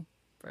 though,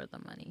 for the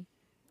money,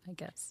 I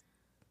guess.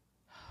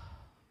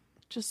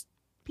 Just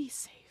be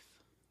safe.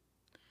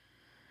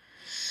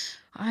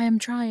 I am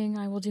trying.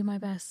 I will do my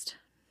best.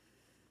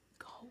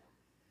 Go.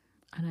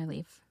 And I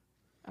leave.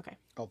 Okay.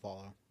 I'll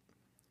follow.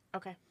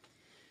 Okay.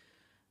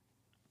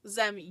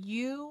 Zem,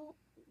 you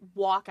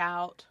walk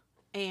out,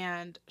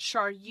 and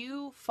Char,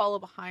 you follow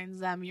behind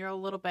Zem. You're a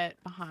little bit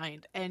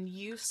behind, and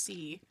you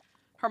see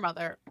her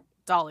mother,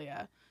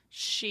 Dahlia.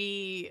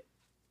 She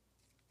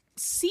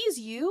sees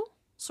you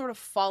sort of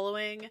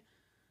following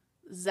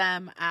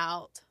Zem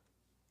out.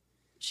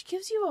 She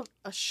gives you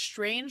a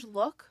strange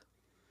look,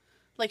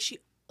 like she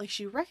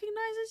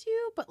recognizes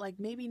you, but like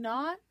maybe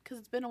not, because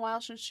it's been a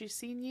while since she's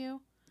seen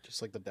you.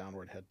 Just like the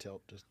downward head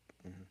tilt, just.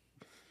 Mm-hmm.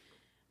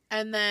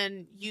 And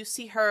then you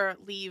see her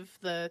leave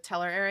the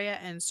teller area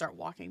and start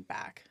walking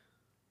back.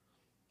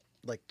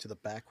 Like to the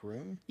back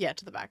room? Yeah,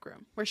 to the back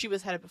room, where she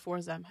was headed before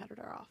Zem headed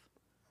her off.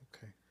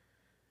 Okay.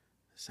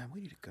 Zem,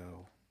 we need to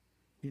go.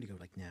 We need to go,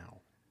 like, now.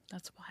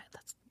 That's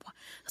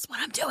what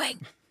I'm doing.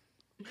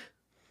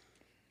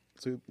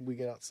 So we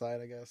get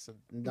outside, I guess.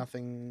 And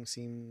nothing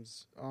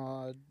seems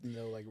odd.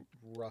 No, like,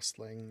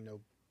 rustling, no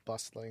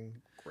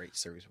bustling. Great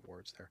series of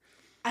words there.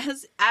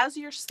 As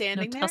you're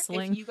standing there,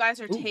 tussling. if you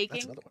guys are Ooh, that's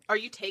taking, another one. are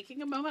you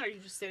taking a moment? Or are you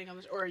just standing on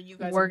the, or are you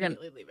guys We're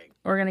immediately leaving?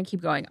 We're gonna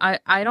keep going.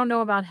 I don't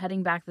know about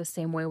heading back the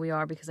same way we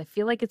are because I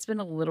feel like it's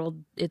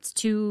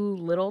too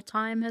little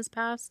time has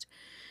passed,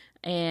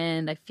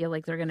 and I feel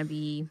like they're gonna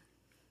be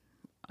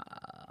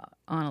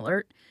on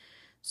alert.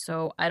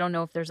 So I don't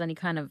know if there's any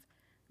kind of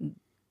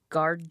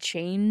guard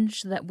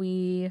change that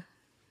we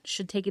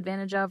should take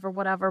advantage of or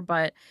whatever,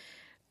 but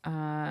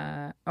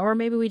or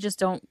maybe we just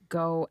don't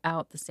go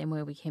out the same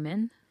way we came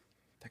in.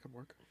 That could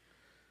work.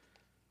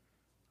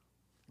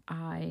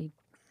 I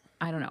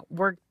don't know.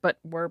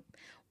 We're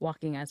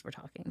walking as we're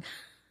talking.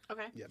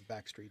 Okay. Yeah,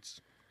 back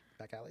streets,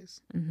 back alleys.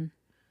 Mm-hmm.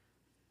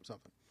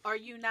 Something. Are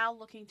you now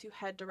looking to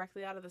head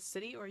directly out of the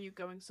city, or are you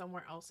going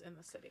somewhere else in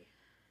the city?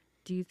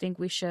 Do you think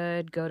we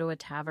should go to a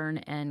tavern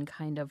and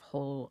kind of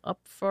hole up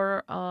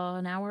for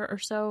an hour or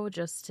so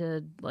just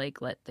to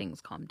like let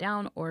things calm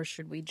down, or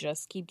should we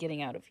just keep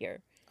getting out of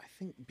here? I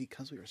think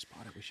because we were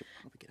spotted, we should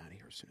probably get out of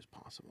here as soon as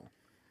possible.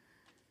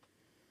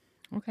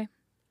 Okay.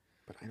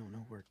 But I don't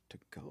know where to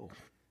go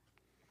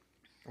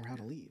or how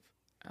to leave.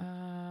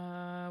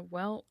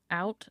 Well,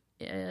 out.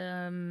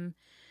 I'm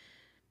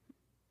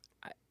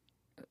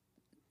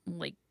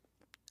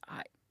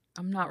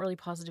not really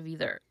positive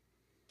either.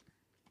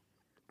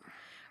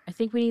 I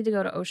think we need to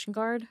go to Ocean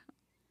Guard,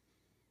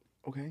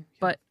 Okay. Yeah.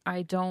 but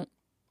I don't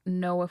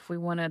know if we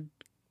want to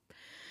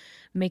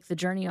make the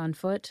journey on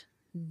foot.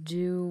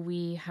 Do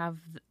we have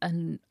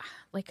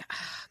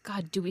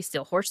God, do we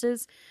steal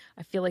horses?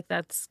 I feel like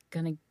that's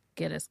gonna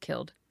get us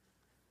killed.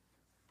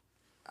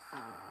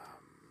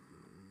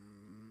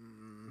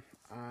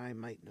 I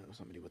might know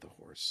somebody with a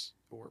horse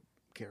or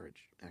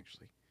carriage,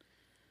 actually.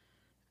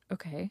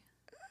 Okay.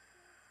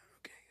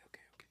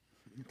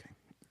 Okay.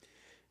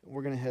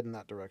 We're going to head in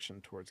that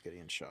direction towards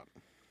Gideon's shop.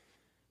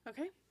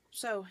 Okay.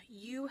 So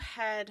you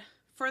head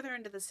further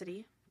into the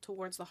city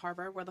towards the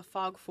harbor where the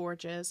Fog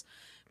Forge is,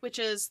 which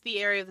is the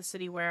area of the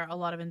city where a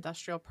lot of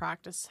industrial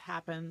practice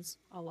happens,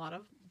 a lot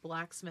of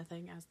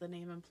blacksmithing, as the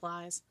name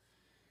implies.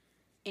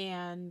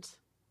 And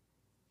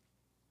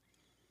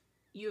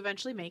you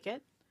eventually make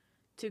it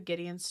to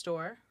Gideon's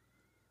store.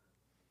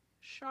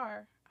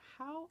 Char,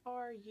 how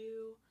are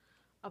you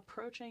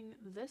approaching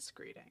this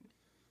greeting?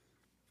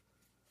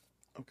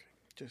 Okay.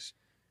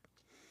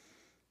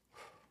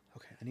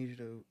 Okay, I need you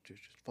to just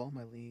follow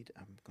my lead.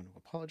 I'm going to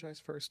apologize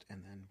first,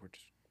 and then we're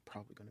just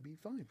probably going to be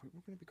fine. We're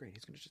going to be great.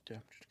 He's going to just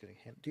going to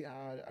hand.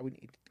 I would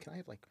need. Can I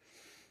have like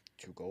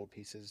 2 gold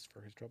pieces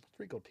for his trouble?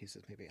 3 gold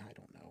pieces, maybe. I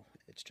don't know.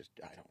 It's just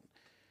I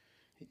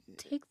don't.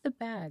 Take the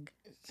bag.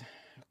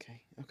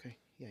 Okay.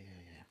 Yeah.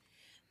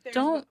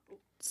 Don't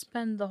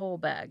spend the whole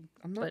bag.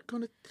 I'm not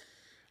gonna.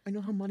 I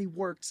know how money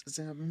works,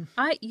 Zem.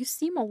 You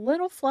seem a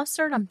little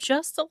flustered. I'm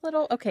just a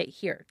little. Okay,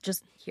 here.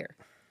 Just here.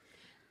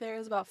 There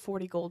is about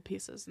 40 gold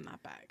pieces in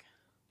that bag,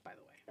 by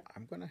the way.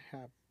 I'm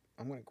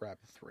gonna grab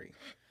 3.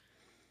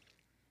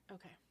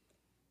 Okay.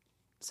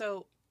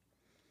 So,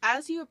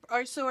 are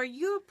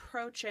you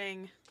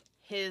approaching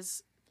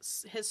his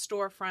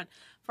storefront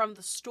from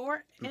the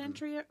store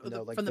entry, or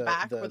from the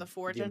back where the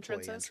forge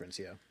entrance is?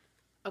 Yeah.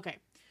 Okay.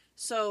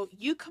 So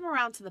you come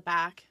around to the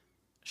back,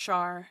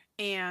 Char,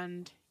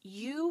 and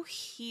you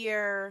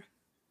hear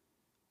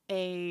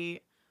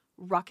a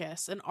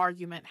ruckus, an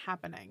argument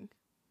happening.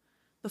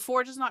 The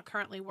forge is not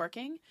currently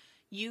working.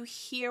 You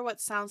hear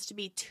what sounds to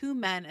be 2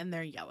 men, and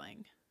they're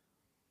yelling.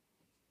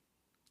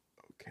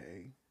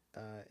 Okay.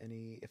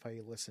 If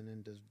I listen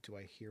in, do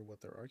I hear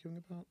what they're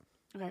arguing about?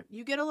 Okay.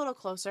 You get a little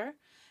closer,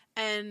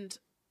 and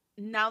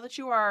now that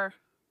you are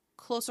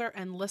closer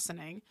and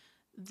listening,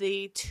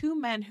 the 2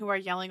 men who are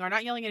yelling are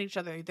not yelling at each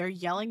other. They're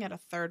yelling at a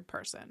third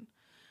person.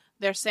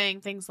 They're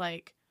saying things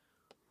like,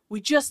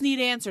 "We just need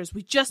answers.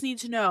 We just need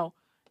to know.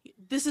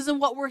 This isn't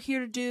what we're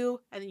here to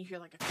do." And then you hear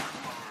like a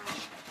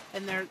crash,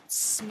 and they're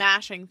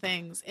smashing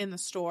things in the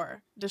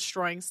store,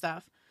 destroying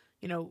stuff.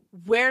 You know,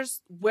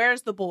 where's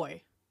the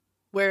boy?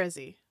 Where is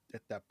he?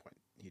 At that point,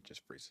 he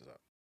just freezes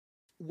up.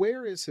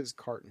 Where is his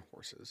cart and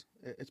horses?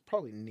 It's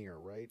probably near,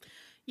 right?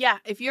 Yeah,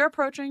 if you're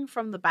approaching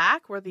from the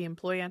back where the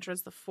employee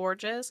enters the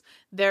forge is,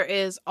 there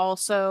is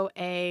also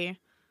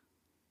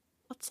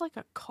what's like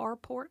a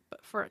carport,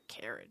 but for a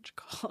carriage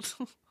called.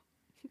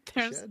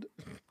 Shed?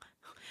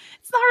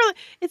 It's not really.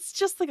 It's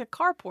just like a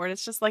carport.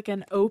 It's just like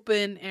an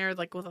open air,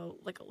 like with a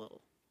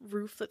little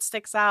roof that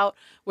sticks out,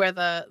 where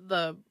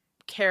the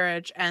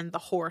carriage and the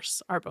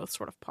horse are both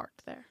sort of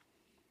parked there.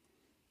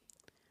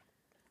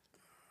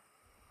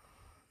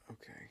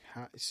 Okay.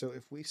 So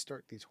if we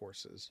start these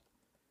horses,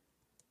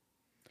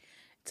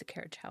 It's a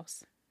carriage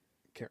house.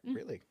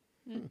 really?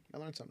 I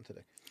learned something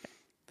today.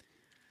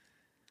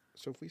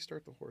 So if we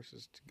start the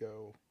horses to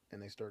go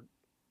and they start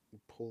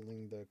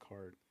pulling the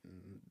cart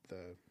and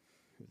the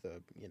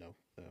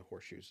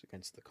horseshoes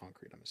against the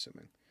concrete, I'm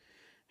assuming,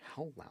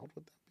 how loud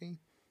would that be?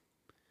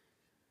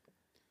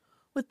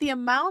 With the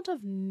amount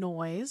of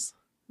noise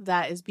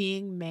that is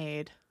being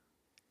made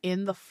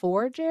in the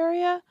forge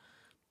area,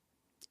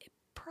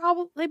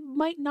 they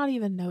might not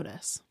even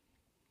notice.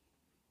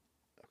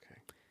 Okay.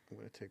 I'm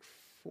going to take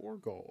 4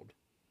 gold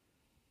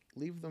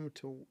leave them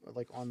to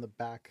like on the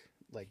back,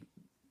 like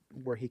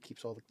where he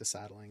keeps all like the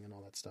saddling and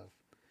all that stuff.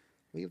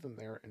 Leave them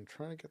there and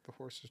try to get the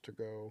horses to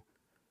go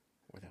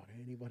without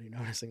anybody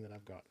noticing that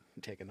I've got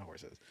taken the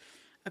horses.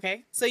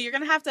 Okay, so you're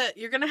gonna have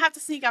to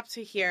sneak up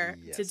to here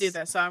to do Yes.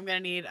 this. So I'm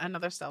gonna need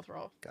another stealth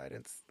roll.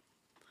 Guidance.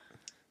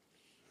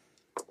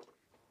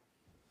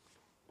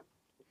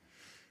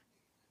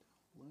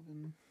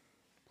 11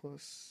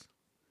 plus.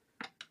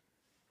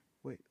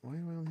 Wait, why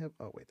do I only have?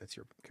 Oh, wait, that's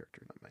your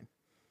character, not mine.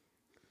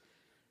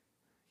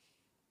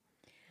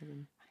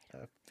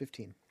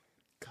 15.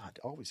 God,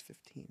 always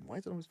 15. Why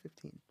is it always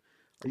 15?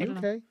 Are you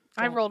okay?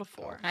 I rolled a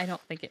 4. I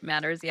don't think it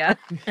matters. Yeah.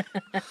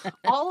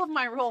 all of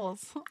my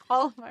rolls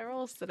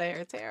today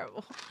are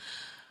terrible.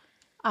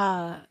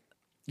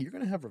 You're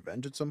gonna have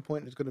revenge at some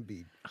point. It's gonna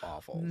be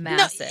awful.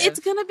 Massive. No,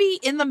 it's gonna be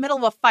in the middle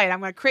of a fight.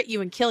 I'm gonna crit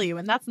you and kill you,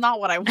 and that's not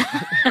what I want.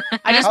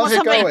 I just How's want it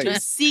somebody going? to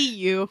see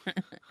you.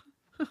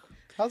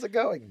 How's it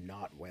going?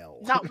 Not well.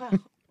 Not well.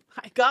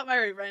 I got my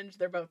revenge.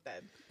 They're both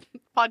dead.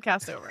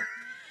 Podcast over.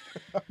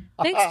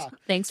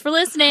 Thanks for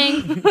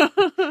listening.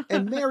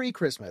 And Merry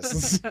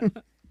Christmas.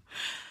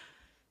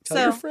 Tell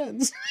your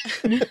friends.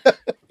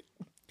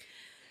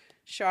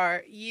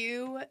 Char,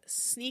 you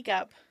sneak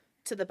up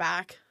to the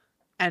back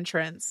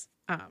entrance,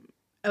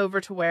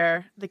 over to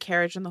where the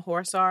carriage and the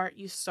horse are.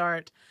 You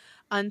start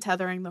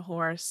untethering the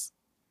horse,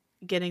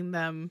 getting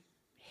them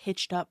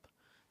hitched up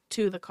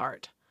to the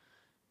cart.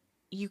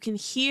 You can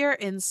hear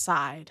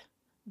inside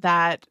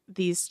that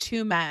these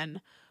two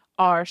men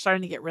are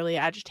starting to get really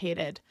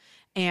agitated,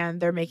 and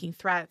they're making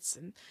threats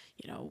and,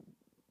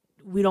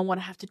 we don't want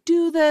to have to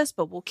do this,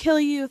 but we'll kill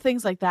you,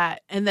 things like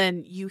that. And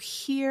then you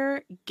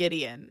hear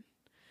Gideon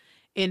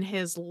in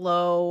his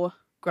low,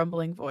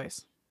 grumbling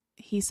voice.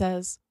 He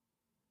says,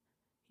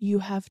 "You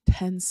have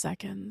 10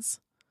 seconds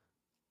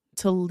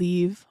to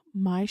leave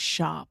my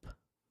shop,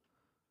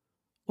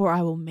 or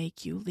I will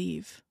make you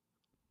leave."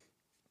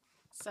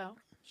 So,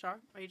 Char,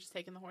 are you just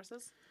taking the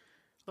horses?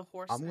 The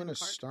horse I'm going and to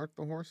cart? start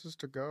the horses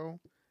to go,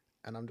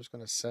 and I'm just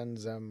going to send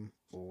Zem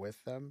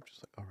with them.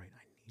 Just like, all right,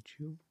 I need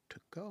you to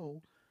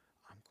go.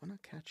 I'm going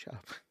to catch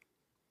up.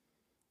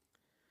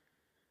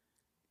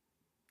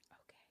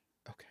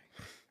 Okay.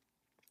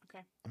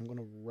 Okay. I'm going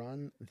to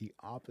run the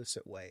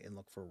opposite way and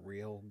look for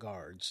real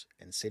guards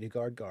in city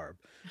guard garb.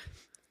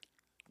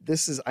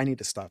 I need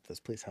to stop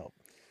this. Please help.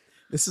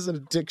 This is an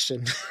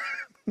addiction.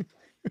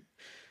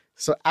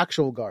 So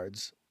actual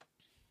guards.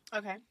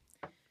 Okay.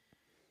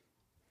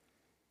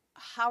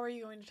 How are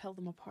you going to tell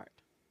them apart?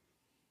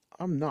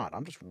 I'm not.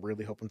 I'm just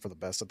really hoping for the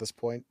best at this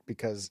point,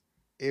 because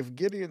if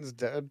Gideon's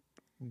dead,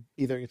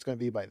 either it's going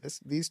to be by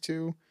these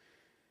two,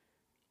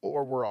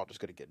 or we're all just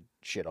going to get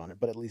shit on it.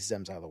 But at least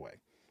Zem's out of the way.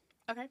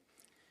 Okay.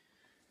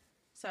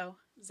 So,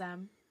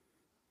 Zem,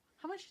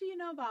 how much do you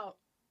know about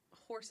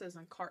horses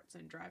and carts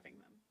and driving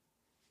them?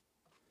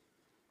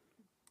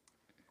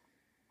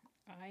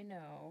 I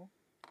know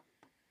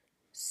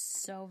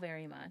so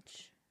very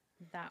much.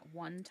 That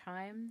one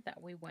time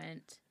that we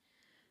went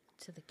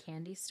to the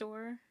candy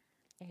store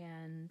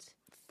and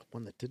The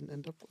one that didn't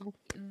end up well?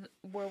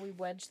 where we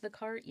wedged the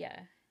cart,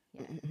 yeah.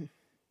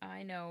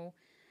 I know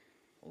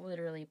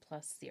literally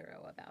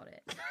 +0 about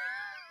it.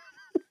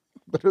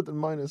 Better than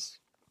minus.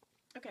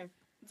 Okay.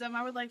 Zem,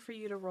 I would like for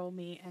you to roll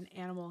me an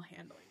animal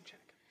handling check.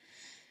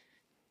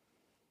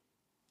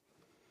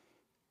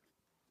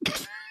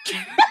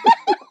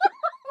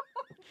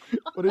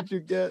 What did you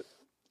get?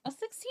 A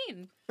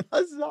 16.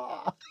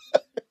 Huzzah!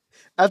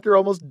 After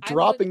almost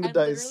dropping the I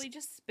dice. literally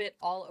just spit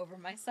all over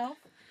myself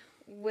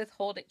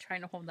trying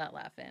to hold that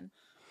laugh in.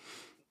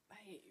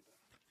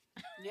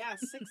 Yeah,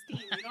 16. You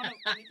don't know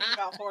anything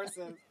about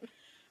horses.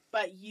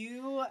 But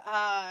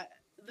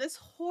this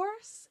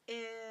horse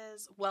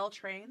is well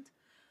trained.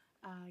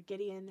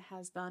 Gideon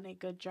has done a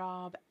good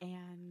job,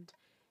 and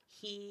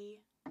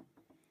he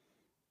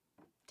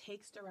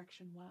takes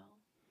direction well.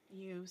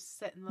 You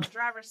sit in the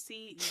driver's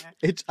seat.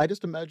 Yeah. I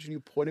just imagine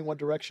you pointing one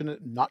direction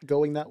and not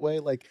going that way.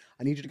 Like,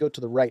 I need you to go to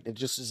the right. And it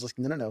just is like,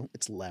 no,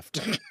 it's left.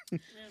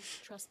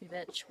 Trust me,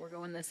 bitch. We're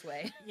going this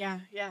way.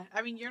 Yeah.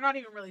 I mean, you're not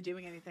even really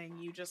doing anything.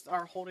 You just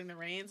are holding the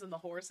reins, and the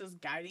horse is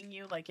guiding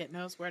you like it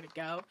knows where to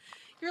go.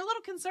 You're a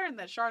little concerned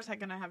that Char's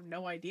going to have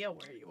no idea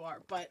where you are,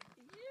 but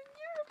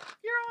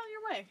you're on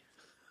your way.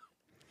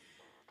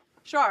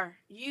 Char,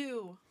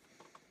 you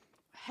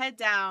head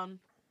down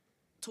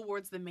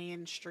towards the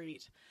main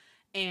street,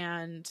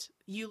 and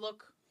you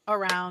look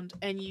around,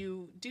 and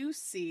you do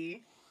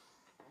see...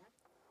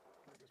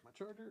 Here's my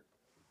charger.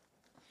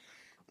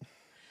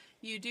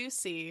 You do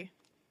see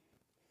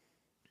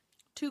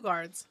 2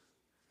 guards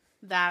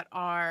that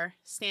are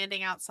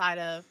standing outside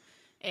of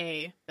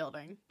a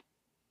building.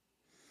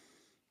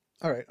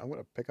 All right, I'm going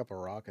to pick up a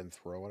rock and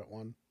throw it at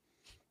one.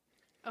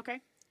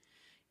 Okay.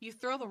 You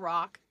throw the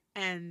rock,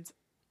 and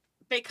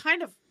they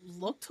kind of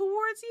look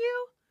towards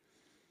you.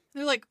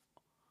 They're like,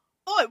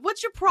 "Oh,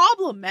 what's your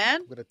problem,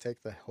 man?" I'm going to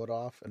take the hood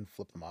off and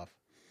flip them off.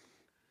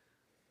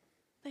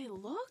 They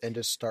look, And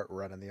just start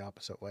running the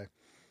opposite way.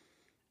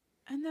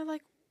 and they're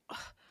like,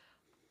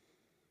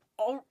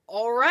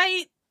 all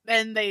right.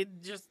 And they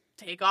just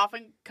take off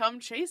and come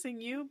chasing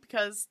you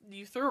because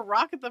you threw a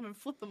rock at them and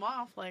flipped them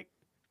off. Like,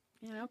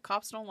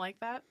 cops don't like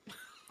that.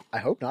 I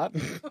hope not.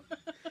 It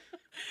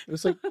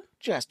was like,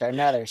 just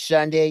another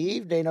Sunday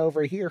evening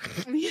over here.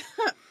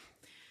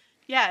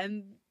 Yeah,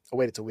 and... Oh,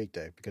 wait, it's a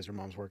weekday because your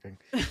mom's working.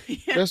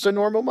 Yeah. Just a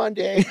normal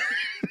Monday.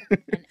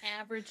 An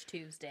average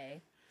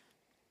Tuesday.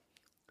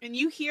 And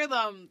you hear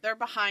them, they're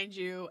behind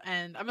you,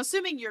 and I'm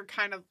assuming you're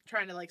kind of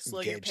trying to, like,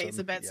 slow your Engage pace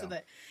them, a bit yeah. so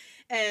that...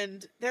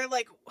 And they're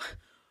like,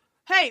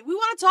 hey, we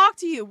want to talk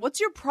to you. What's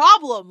your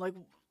problem? Like,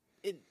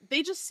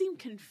 they just seem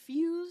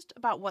confused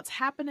about what's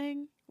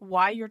happening,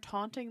 why you're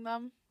taunting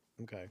them.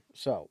 Okay,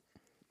 so,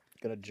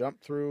 gonna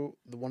jump through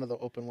one of the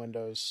open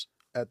windows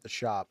at the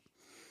shop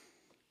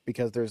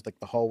because there's, like,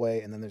 the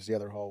hallway, and then there's the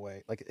other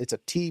hallway. Like, it's a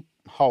T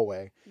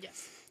hallway.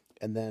 Yes.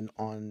 And then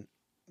on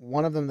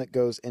one of them that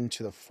goes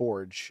into the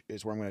forge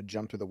is where I'm going to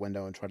jump through the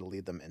window and try to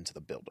lead them into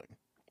the building.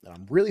 And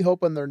I'm really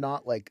hoping they're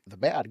not like the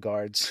bad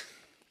guards.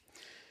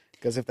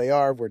 Because if they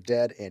are, we're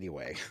dead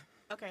anyway.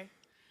 Okay.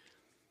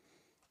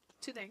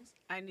 2 things.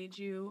 I need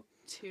you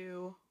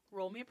to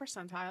roll me a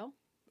percentile.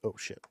 Oh,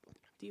 shit.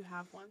 Do you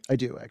have one? I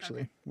do,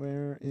 actually. Okay.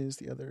 Where is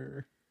the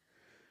other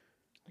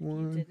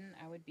one? If you didn't,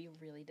 I would be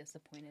really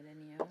disappointed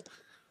in you.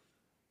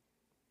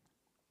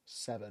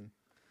 7.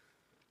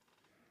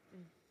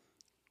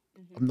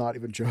 Mm-hmm. I'm not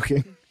even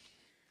joking.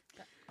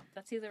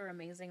 That's either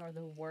amazing or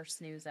the worst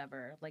news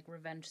ever. Like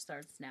Revenge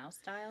Starts Now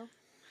style.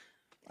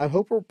 I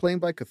hope we're playing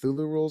by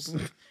Cthulhu rules.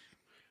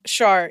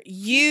 Char,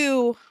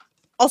 you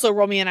also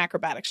roll me an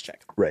acrobatics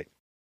check. Right.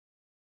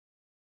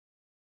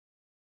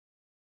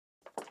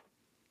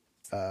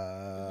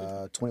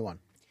 21.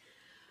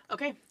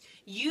 Okay.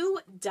 You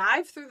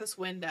dive through this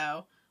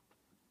window,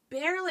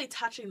 barely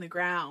touching the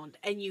ground,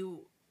 and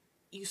you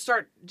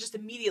start just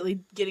immediately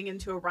getting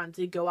into a run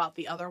to go out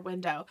the other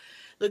window.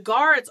 The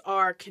guards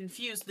are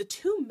confused. The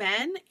 2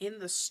 men in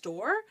the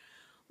store,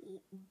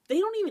 they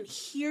don't even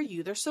hear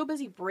you. They're so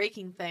busy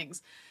breaking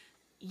things.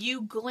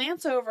 You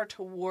glance over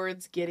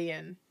towards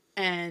Gideon,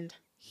 and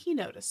he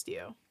noticed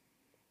you.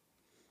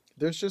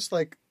 There's just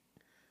like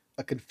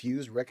a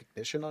confused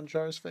recognition on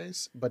Char's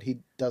face, but he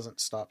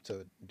doesn't stop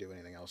to do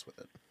anything else with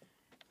it.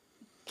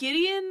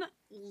 Gideon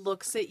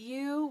looks at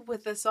you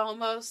with this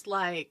almost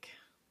like,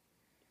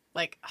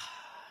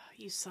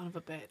 you son of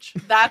a bitch.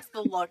 That's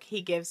the look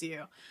he gives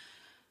you.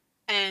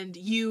 And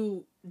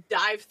you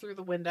dive through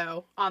the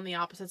window on the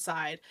opposite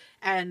side,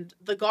 and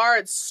the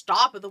guards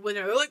stop at the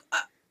window. They're like,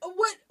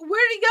 what?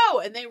 Where'd he go?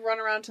 And they run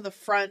around to the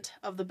front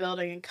of the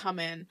building and come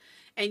in,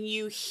 and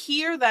you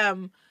hear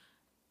them.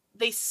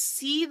 They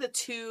see the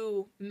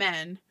 2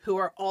 men who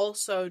are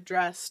also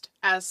dressed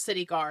as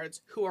city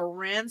guards who are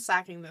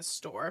ransacking this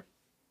store.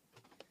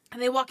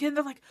 And they walk in,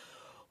 they're like,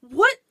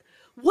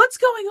 what's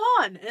going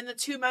on? And the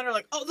 2 men are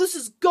like, oh, this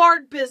is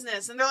guard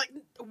business. And they're like,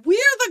 we're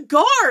the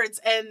guards.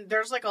 And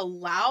there's like a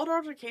loud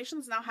altercation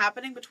that's now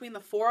happening between the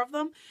 4 of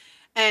them.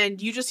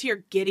 And you just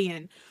hear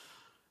Gideon,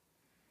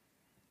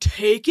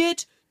 take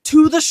it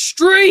to the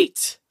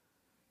street.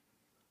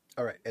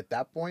 All right. At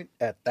that point,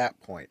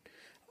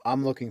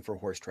 I'm looking for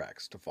horse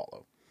tracks to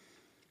follow.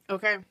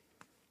 Okay.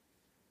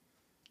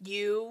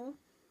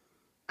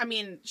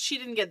 She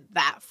didn't get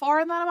that far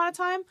in that amount of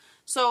time.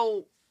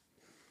 So,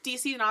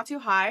 DC not too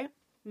high.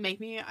 Make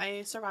me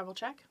a survival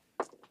check.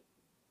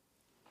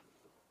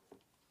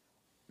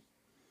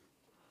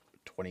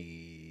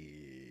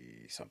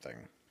 20-something.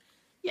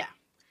 Yeah.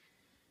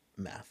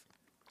 Math.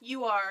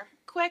 You are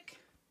quick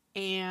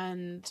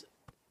and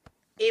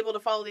able to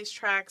follow these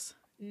tracks.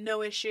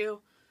 No issue.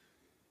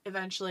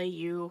 Eventually,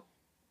 you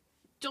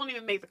don't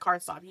even make the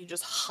cart stop. You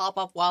just hop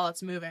up while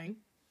it's moving.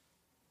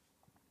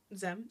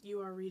 Zem,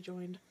 you are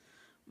rejoined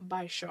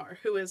by Char,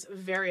 who is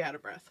very out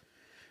of breath.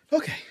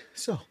 Okay,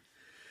 so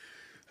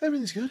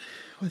everything's good.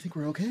 I think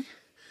we're okay.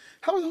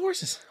 How are the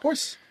horses?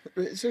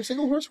 Is there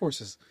single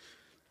horses?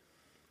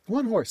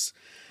 1 horse.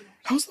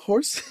 How's the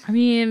horse? I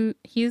mean,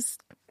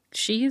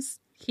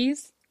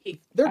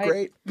 They're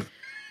great.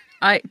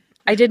 I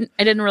didn't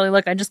really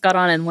look. I just got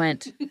on and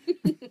went.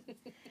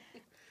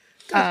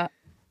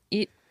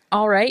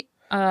 All right.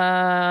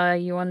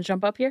 You want to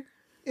jump up here?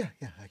 Yeah,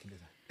 I can do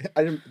that.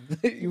 I didn't.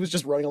 He was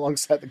just running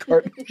alongside the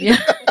cart.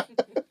 Yeah.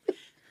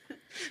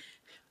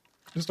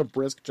 Just a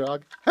brisk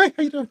jog. Hey,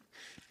 how you doing?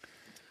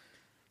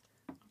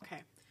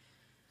 Okay.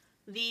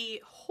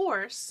 The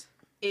horse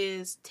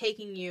is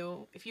taking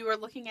you, if you are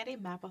looking at a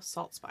map of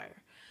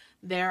Saltspire,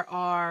 there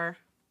are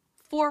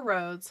 4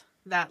 roads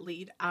that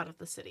lead out of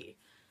the city.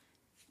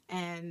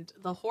 And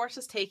the horse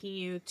is taking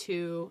you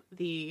to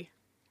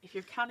if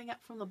you're counting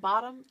up from the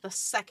bottom, the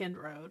 2nd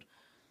road,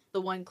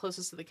 the one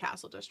closest to the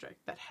castle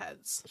district that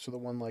heads. So the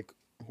one like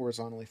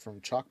horizontally from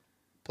Chalk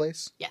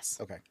Place? Yes.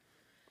 Okay.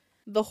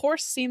 The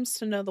horse seems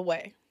to know the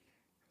way.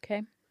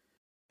 Okay.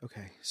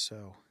 Okay,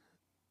 so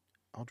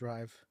I'll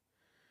drive.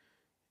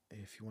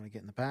 If you want to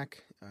get in the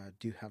back,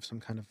 do you have some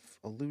kind of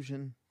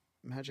illusion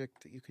magic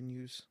that you can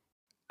use?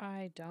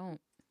 I don't.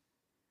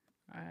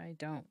 I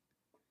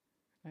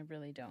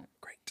really don't.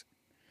 Great.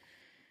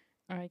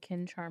 I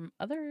can charm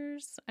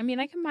others. I mean,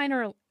 I can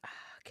minor...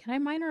 Can I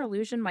minor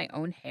illusion my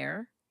own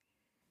hair?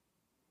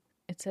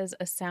 It says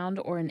a sound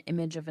or an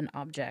image of an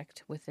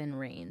object within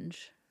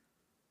range.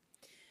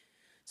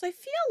 So I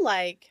feel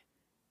like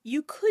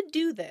you could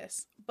do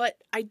this, but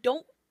I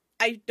don't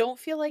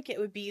feel like it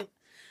would be,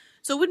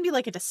 so it wouldn't be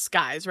like a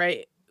disguise,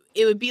 right?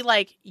 It would be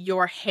like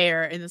your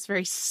hair in this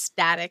very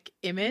static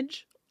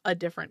image, a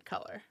different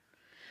color.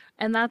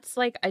 And that's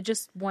like, I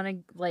just want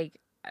to like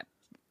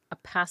a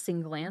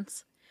passing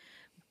glance.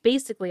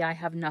 Basically, I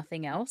have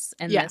nothing else,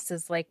 and this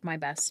is like my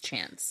best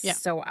chance. Yeah.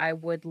 So I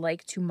would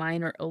like to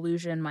minor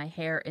illusion my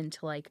hair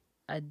into like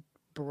a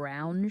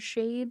brown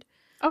shade.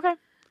 Okay.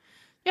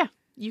 Yeah,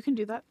 you can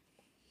do that.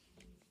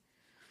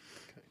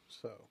 Okay,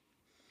 so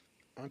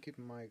I'm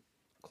keeping my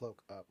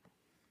cloak up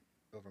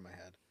over my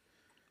head.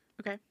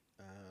 Okay.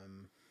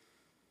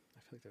 I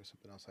feel like there was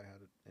something else I had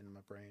in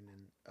my brain.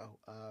 And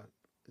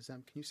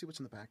Zem, can you see what's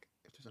in the back?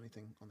 If there's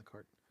anything on the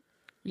cart.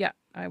 Yeah,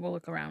 I will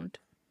look around.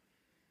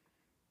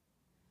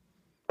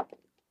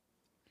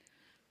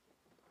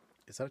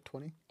 Is that a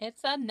 20?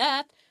 It's a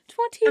nat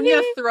 20. I'm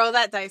going to throw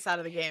that dice out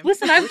of the game.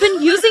 Listen, I've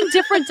been using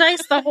different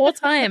dice the whole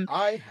time.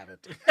 I have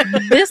it.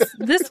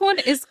 This one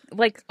is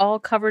like all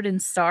covered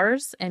in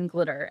stars and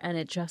glitter, and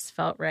it just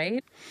felt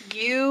right.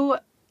 You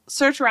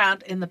search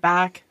around in the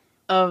back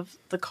of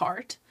the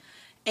cart,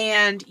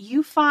 and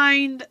you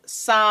find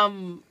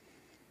some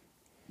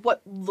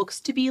what looks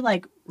to be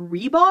like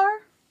rebar,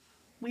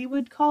 we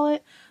would call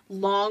it,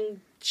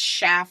 long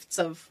shafts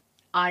of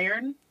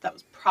iron that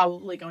was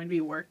probably going to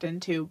be worked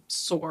into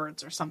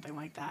swords or something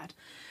like that.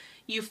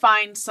 You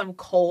find some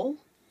coal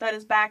that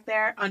is back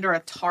there under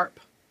a tarp.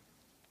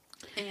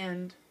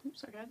 And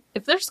oops, I got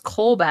If there's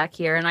coal back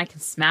here and I can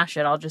smash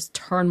it, I'll just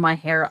turn my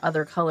hair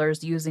other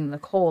colors using the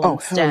coal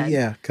instead. Hell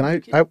yeah. Can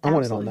I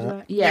want in on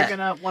that. Yeah. You're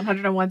gonna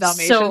 101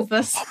 Dalmatians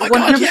this. Oh my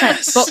God, 100%.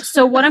 yes!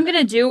 So what I'm going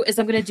to do is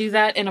I'm going to do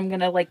that, and I'm going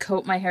to like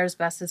coat my hair as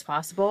best as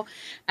possible.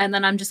 And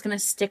then I'm just going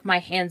to stick my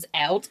hands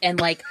out and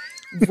like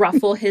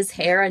ruffle his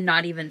hair and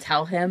not even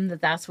tell him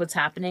that that's what's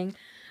happening.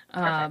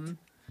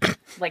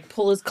 Like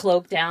pull his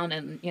cloak down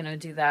and,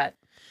 do that.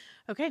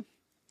 Okay.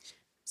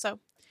 So,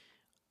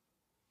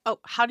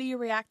 how do you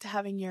react to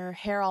having your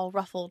hair all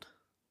ruffled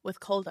with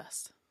coal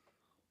dust?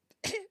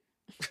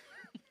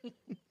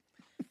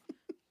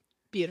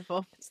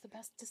 Beautiful. It's the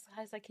best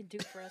disguise I can do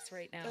for us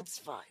right now. That's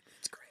fine.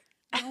 It's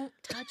great. Don't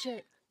touch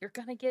it. You're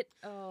going to get...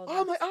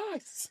 Oh, my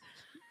eyes.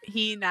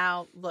 He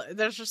now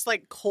there's just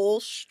like coal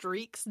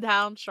streaks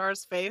down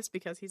Char's face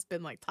because he's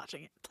been like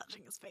touching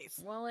his face.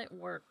 Well, it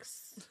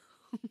works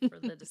for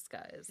the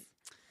disguise.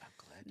 I'm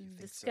glad you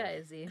think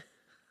Disguisey.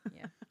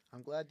 Yeah.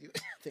 I'm glad you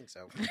think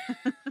so.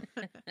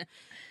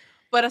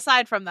 But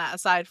aside from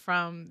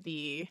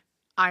the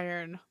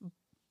iron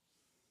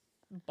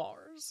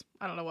bars,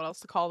 I don't know what else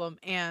to call them,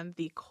 and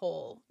the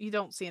coal, you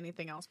don't see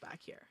anything else back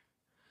here.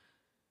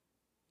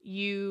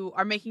 You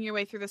are making your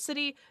way through the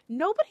city.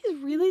 Nobody's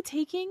really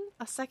taking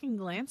a second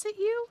glance at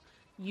you.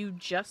 You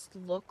just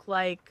look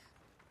like,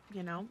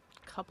 a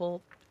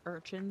couple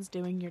urchins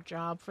doing your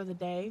job for the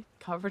day,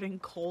 covered in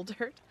coal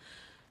dirt.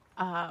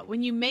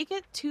 When you make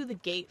it to the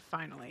gate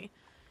finally,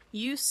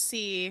 you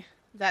see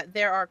that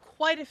there are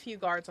quite a few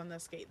guards on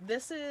this gate.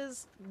 This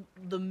is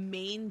the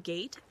main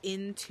gate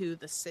into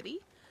the city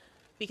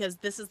because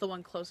this is the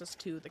one closest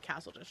to the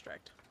castle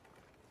district.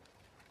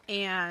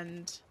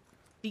 And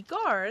the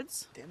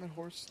guards... Damn it,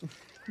 horse.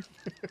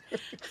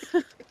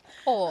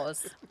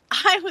 Pause.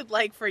 I would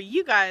like for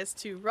you guys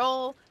to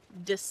roll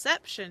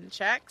deception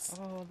checks.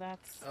 Oh,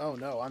 that's... Oh,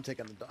 no. I'm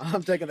taking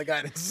the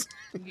guidance.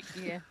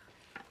 Yeah.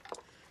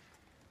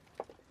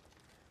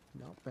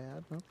 Not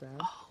bad. Not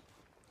bad. Oh,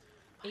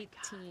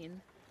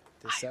 18.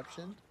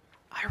 Deception?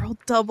 I rolled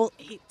double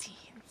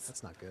 18s.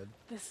 That's not good.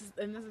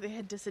 They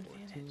had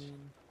disadvantage.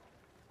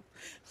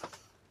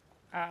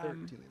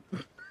 13.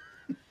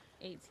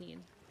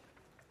 18.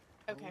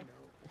 Okay. Oh,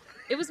 no.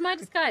 It was my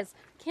disguise.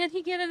 Can't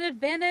he get an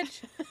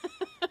advantage?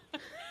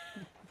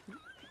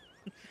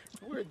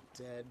 We're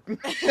dead.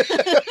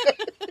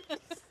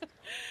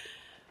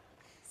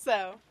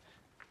 So,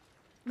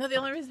 no, the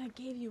only reason I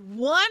gave you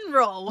one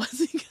roll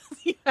was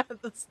because you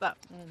had the stuff.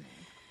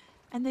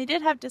 And they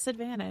did have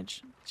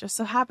disadvantage. Just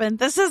so happened.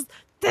 This is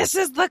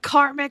the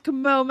karmic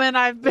moment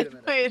I've been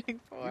waiting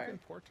You for. can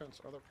portents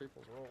other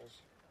people's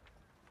rolls.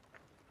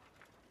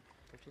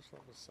 Purchase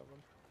level 7.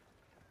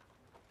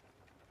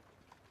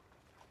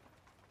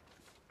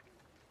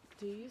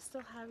 Do you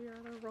still have your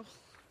other roll?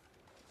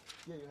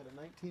 Yeah, you had a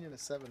 19 and a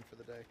 7 for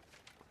the day.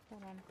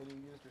 Hold on. And you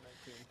used your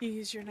 19. You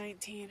used your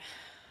 19.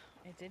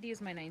 I did use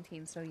my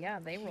 19, so yeah,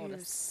 they rolled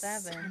a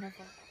 7.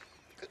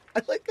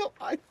 I like how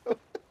I know.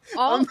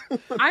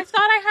 I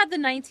thought I had the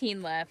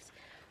 19 left.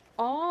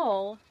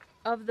 All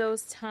of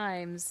those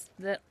times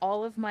that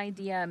all of my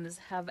DMs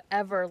have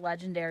ever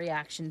legendary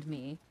actioned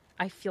me,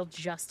 I feel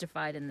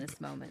justified in this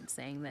moment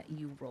saying that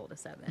you rolled a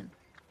 7.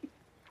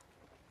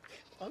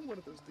 I'm one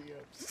of those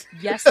DMs.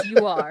 Yes,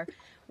 you are.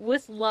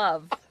 With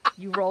love,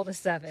 you rolled a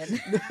 7.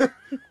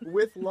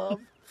 With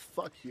love,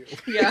 fuck you.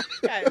 Yeah.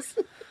 Guys,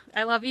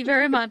 I love you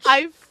very much.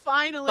 I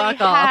finally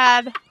Fuck off.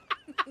 had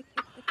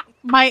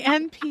My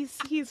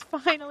NPCs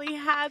finally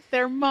had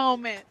their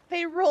moment.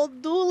 They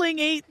rolled dueling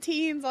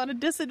 18s on a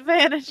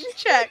disadvantage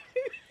check.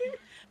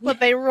 But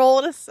they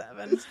rolled a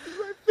 7. This is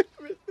my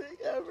favorite thing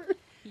ever.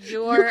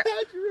 You You're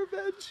had your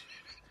revenge.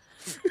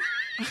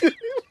 It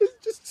was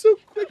just so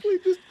quickly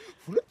just...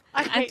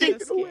 I hate think-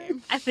 this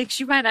game. I think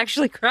she might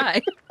actually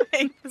cry. I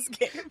hate this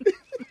game.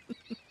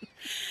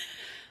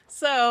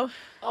 So,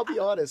 I'll be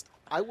honest,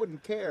 I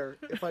wouldn't care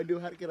if I knew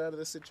how to get out of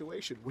this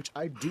situation, which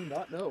I do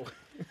not know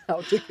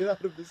how to get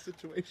out of this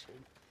situation.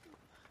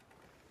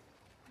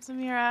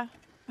 Zamira,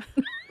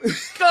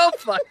 Go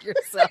fuck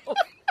yourself.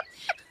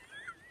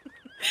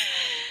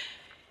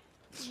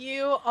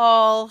 you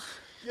all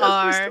Yes, we're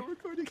are... still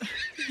recording.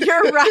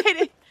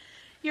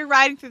 You're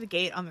riding through the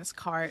gate on this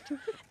cart,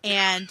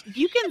 and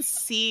you can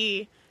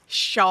see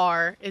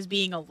Char is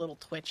being a little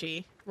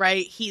twitchy,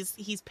 right?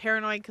 He's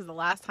paranoid because the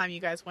last time you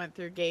guys went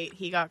through gate,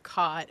 he got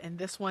caught, and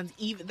this one's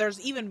even. There's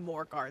even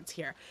more guards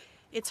here.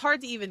 It's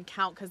hard to even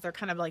count because they're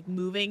kind of like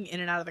moving in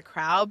and out of the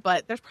crowd,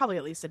 but there's probably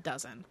at least a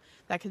dozen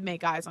that could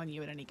make eyes on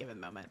you at any given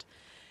moment.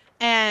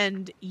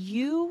 And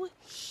you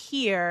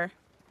hear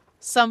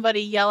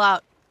somebody yell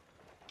out,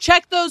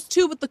 "Check those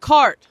two with the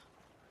cart!"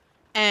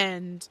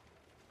 And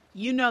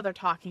you know they're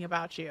talking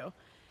about you.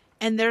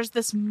 And there's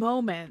this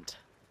moment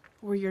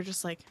where you're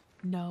just like,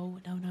 no.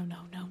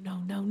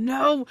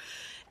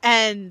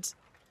 And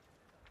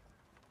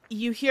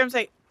you hear him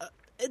say,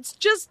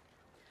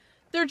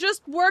 they're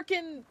just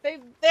working. They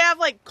have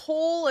like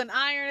coal and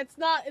iron.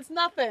 It's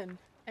nothing.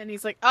 And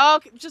he's like, oh,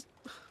 just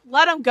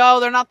let them go.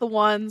 They're not the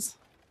ones.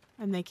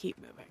 And they keep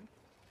moving.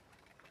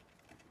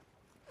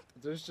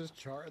 There's just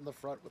Char in the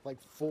front with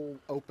like full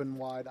open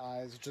wide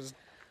eyes, just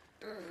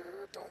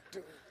don't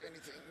do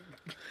anything.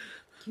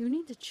 You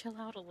need to chill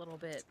out a little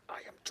bit. I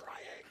am trying.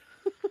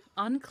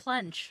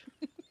 Unclench.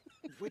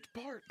 Which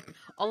part?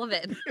 All of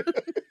it.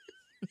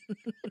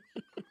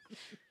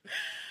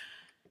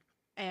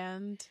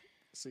 And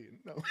See,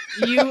 no.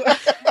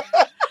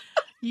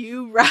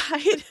 you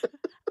ride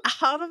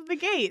out of the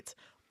gate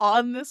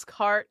on this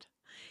cart.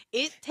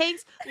 It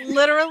takes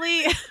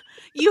literally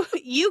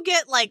you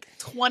get like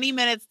 20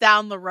 minutes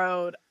down the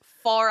road,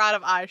 far out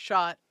of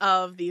eyeshot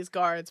of these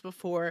guards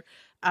before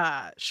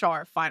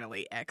Char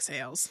finally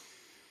exhales.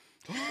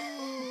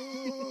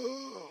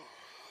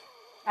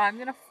 I'm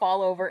gonna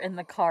fall over in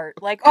the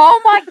cart. Like,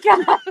 oh my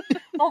god!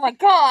 Oh my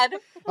god!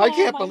 I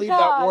can't Oh my believe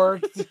God. that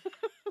worked.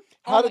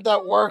 How did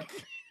that work?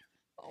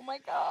 Oh my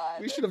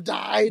god. We should have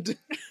died.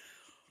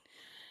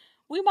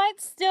 We might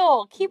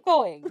still keep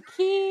going.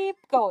 Keep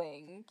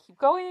going. Keep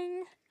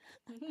going.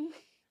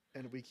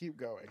 And we keep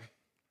going.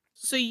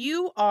 So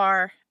you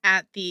are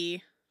at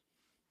the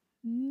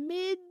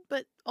mid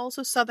but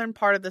also southern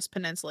part of this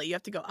peninsula. You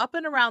have to go up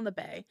and around the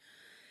bay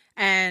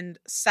and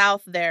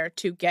south there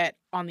to get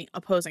on the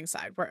opposing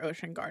side where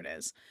Ocean Guard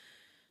is.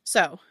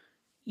 So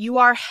you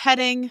are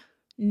heading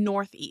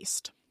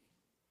northeast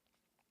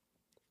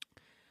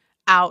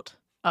out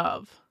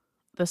of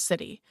the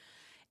city.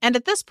 And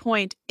at this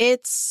point,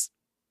 it's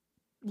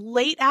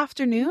late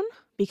afternoon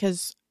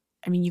because,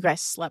 I mean, you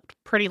guys slept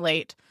pretty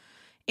late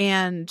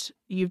and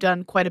you've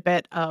done quite a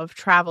bit of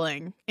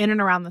traveling in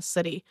and around the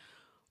city.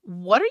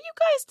 What are you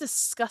guys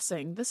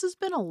discussing? This has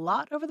been a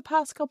lot over the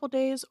past couple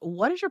days.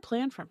 What is your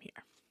plan from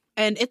here?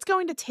 And it's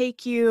going to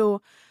take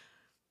you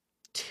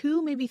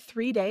 2, maybe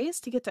 3 days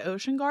to get to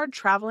Ocean Guard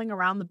traveling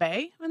around the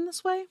bay in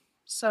this way.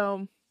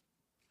 So,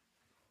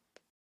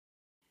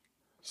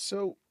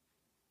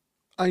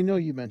 I know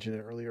you mentioned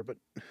it earlier, but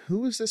who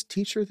was this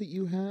teacher that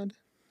you had?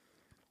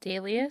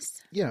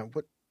 Dalius? Yeah,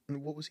 what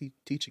was he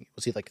teaching?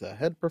 Was he like the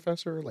head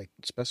professor, like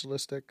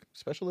specialistic?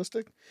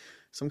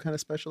 Some kind of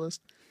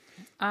specialist?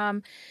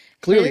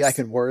 Clearly I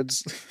can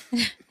words.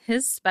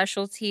 His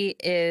specialty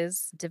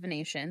is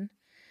divination,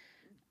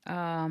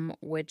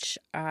 which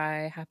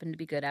I happen to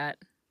be good at.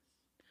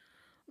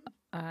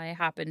 I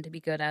happen to be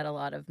good at a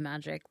lot of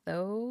magic,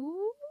 though.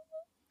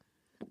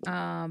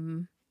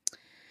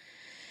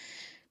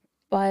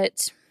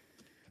 But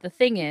the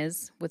thing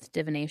is, with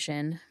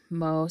divination,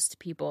 most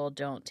people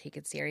don't take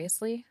it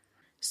seriously.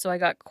 So I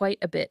got quite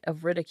a bit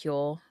of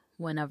ridicule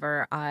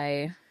whenever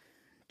I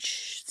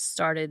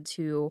started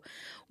to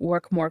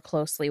work more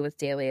closely with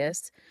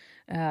Dalius.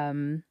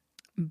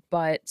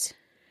 But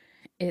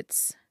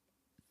it's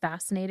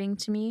fascinating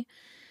to me.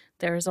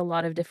 There's a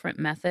lot of different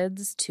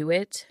methods to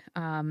it.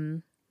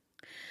 I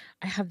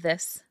have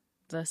this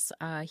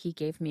he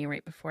gave me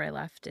right before I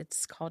left.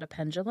 It's called a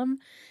pendulum,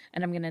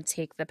 and I'm going to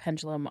take the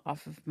pendulum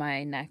off of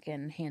my neck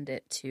and hand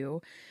it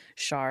to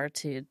Char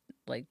to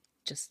like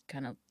just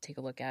kind of take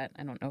a look at.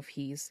 I don't know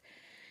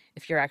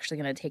if you're actually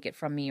going to take it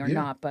from me or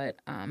not, but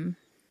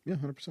yeah,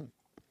 100%.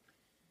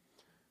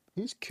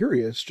 He's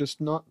curious,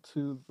 just not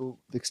to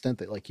the extent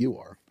that like you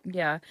are.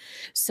 Yeah.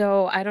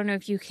 So I don't know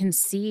if you can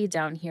see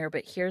down here,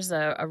 but here's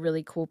a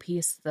really cool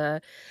piece.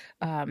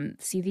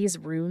 See these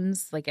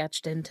runes like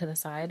etched into the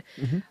side?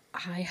 Mm-hmm.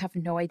 I have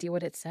no idea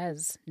what it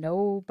says.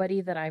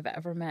 Nobody that I've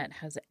ever met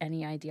has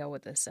any idea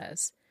what this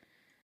says.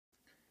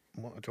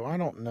 Well, I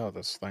don't know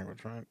this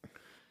language, right?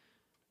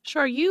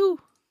 Sure, you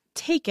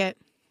take it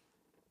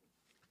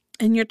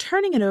and you're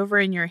turning it over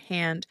in your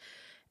hand.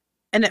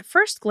 And at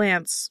first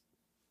glance,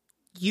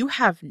 you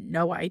have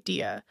no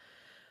idea.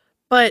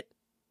 But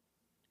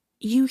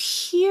you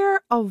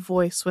hear a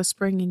voice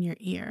whispering in your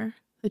ear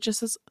that just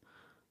says,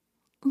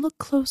 look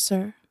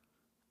closer.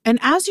 And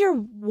as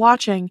you're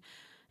watching,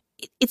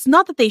 it's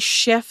not that they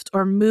shift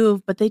or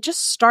move, but they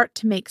just start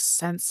to make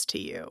sense to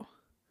you.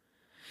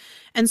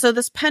 And so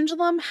this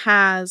pendulum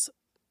has,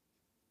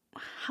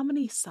 how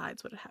many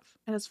sides would it have?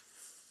 It has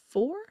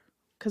 4?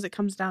 Because it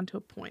comes down to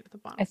a point at the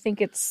bottom. I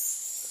think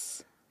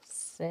it's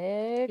 6.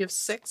 You have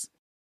 6?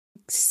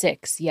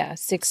 6, yeah.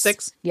 6.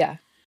 6? Yeah.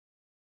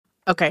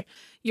 Okay.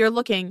 You're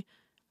looking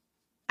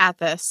at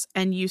this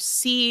and you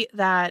see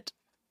that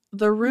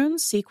the rune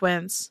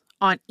sequence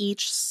on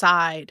each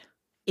side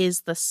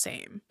is the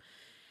same.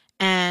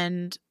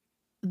 And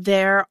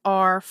there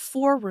are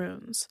 4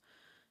 runes.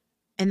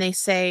 And they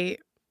say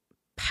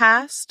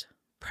past,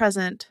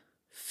 present,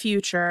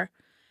 future.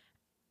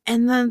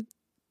 And then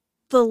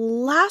the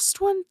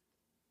last one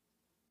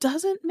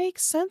doesn't make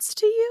sense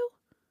to you?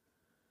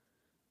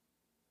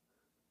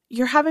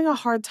 You're having a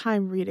hard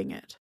time reading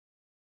it.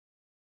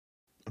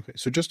 Okay,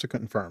 so just to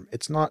confirm,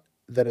 it's not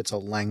that it's a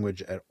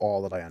language at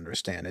all that I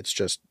understand. It's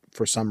just,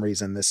 for some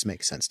reason, this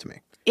makes sense to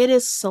me. It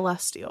is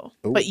celestial,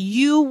 Ooh. but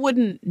you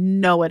wouldn't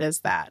know it as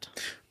that.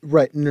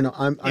 Right. No.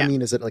 I Yeah.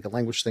 mean, is it like a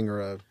language thing or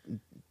a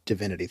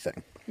divinity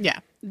thing? Yeah,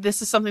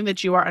 this is something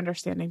that you are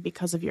understanding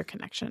because of your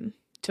connection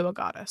to a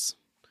goddess.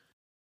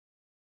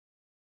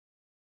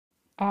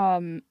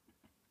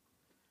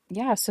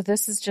 Yeah, so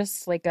this is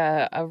just like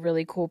a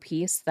really cool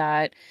piece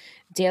that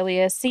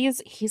Dahlia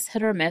sees. He's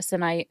hit or miss,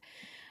 and I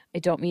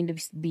don't mean to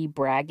be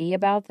braggy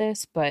about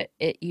this, but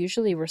it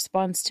usually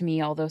responds to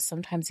me, although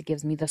sometimes it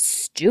gives me the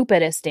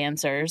stupidest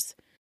answers.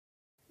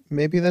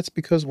 Maybe that's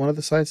because one of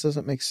the sides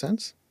doesn't make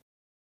sense?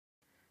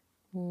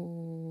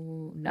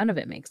 Ooh, none of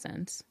it makes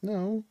sense.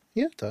 No.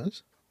 Yeah, it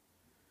does.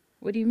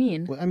 What do you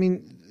mean? Well, I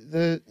mean,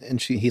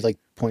 he like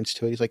points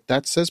to it. He's like,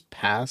 that says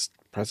past,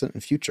 present,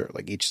 and future,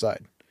 like each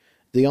side.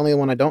 The only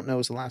one I don't know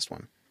is the last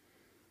one.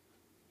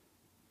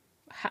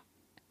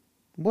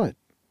 What?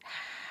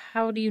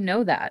 How do you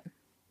know that?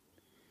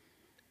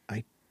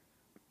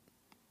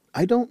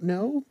 I don't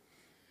know.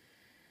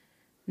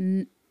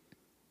 Where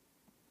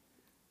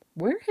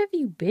have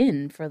you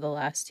been for the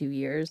last 2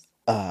 years?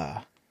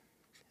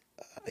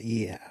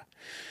 Yeah.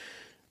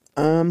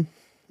 I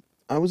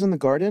was in the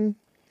garden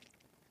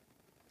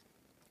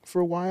for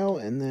a while,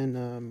 and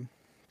then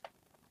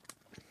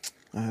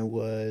I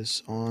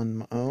was on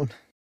my own.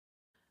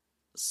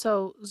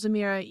 So,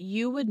 Zamira,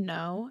 you would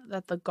know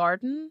that the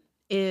garden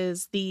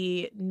is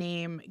the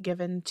name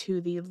given to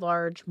the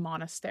large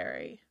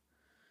monastery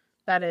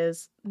that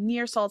is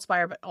near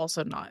Saltspire, but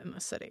also not in the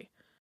city.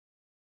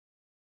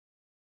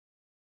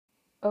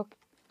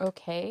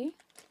 Okay.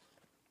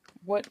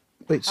 What?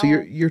 Wait, so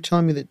you're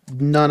telling me that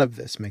none of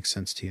this makes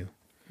sense to you?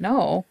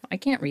 No, I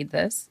can't read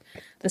this.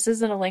 This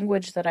isn't a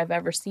language that I've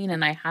ever seen,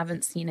 and I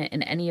haven't seen it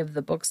in any of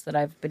the books that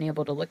I've been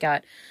able to look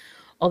at.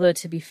 Although,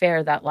 to be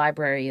fair, that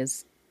library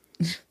is...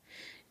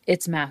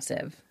 it's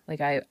massive.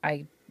 Like,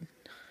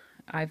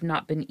 I've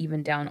not been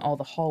even down all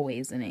the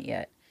hallways in it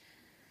yet.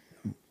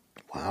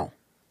 Wow.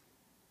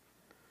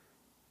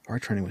 Our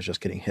training was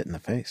just getting hit in the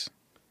face.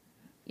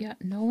 Yeah,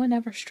 no one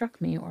ever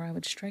struck me, or I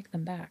would strike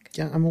them back.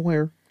 Yeah, I'm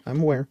aware.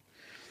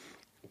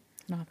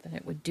 Not that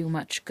it would do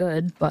much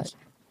good, but...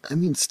 I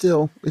mean,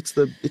 still, it's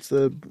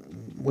the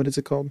what is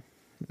it called?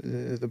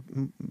 The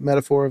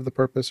metaphor of the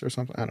purpose or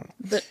something? I don't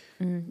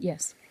know.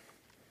 Yes.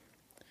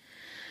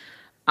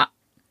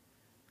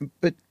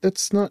 But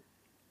that's not...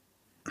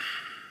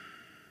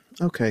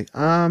 Okay,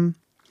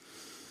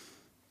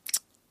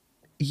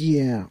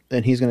 yeah.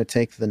 And he's going to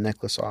take the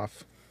necklace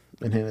off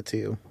and hand it to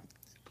you.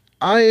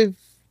 I've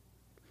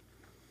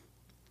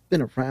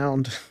been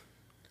around.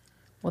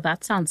 Well,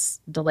 that sounds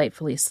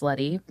delightfully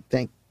slutty.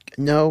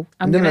 No.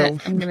 I'm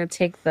gonna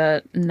take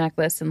the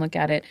necklace and look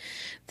at it.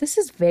 This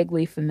is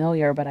vaguely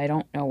familiar, but I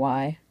don't know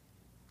why.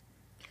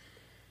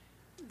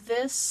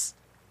 The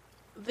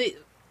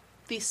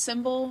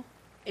symbol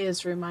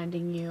is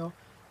reminding you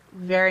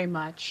very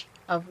much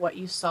of what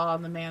you saw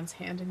on the man's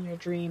hand in your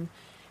dream.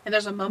 And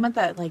there's a moment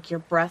that, like, your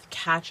breath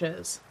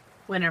catches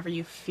whenever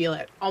you feel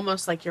it,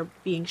 almost like you're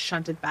being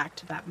shunted back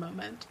to that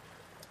moment.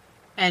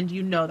 And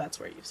you know that's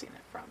where you've seen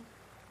it from.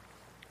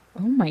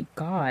 Oh my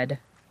god.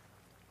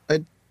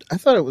 I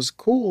thought it was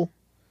cool.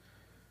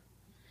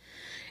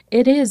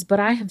 It is, but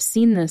I have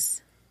seen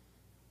this.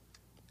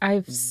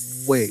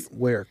 Wait,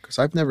 where? Because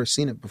I've never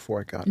seen it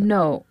before I got it.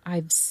 No,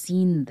 I've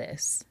seen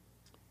this.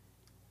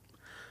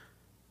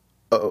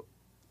 Oh,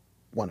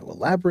 want to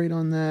elaborate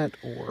on that,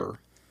 or...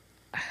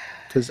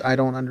 Because I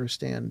don't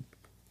understand.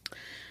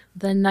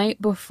 The night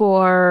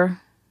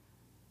before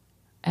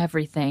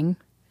everything,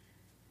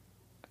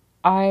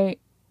 do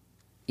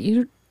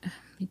you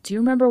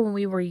remember when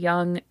we were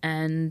young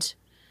and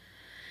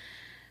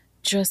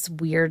just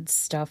weird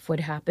stuff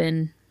would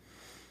happen?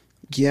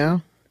 Yeah,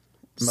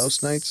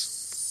 most nights.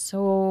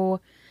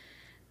 So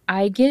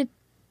I get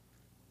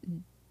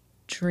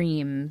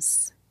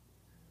dreams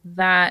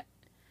that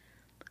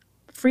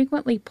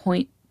frequently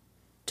point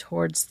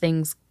towards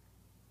things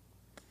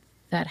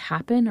that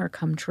happen or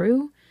come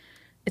true.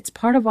 It's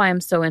part of why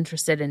I'm so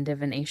interested in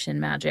divination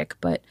magic,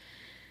 but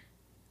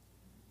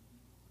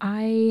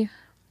I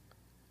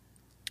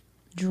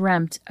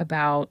dreamt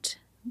about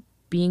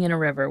being in a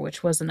river,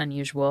 which wasn't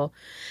unusual,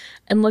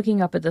 and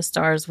looking up at the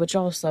stars, which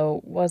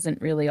also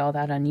wasn't really all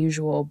that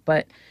unusual.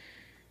 But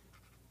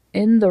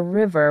in the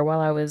river,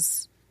 while I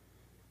was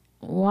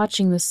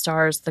watching the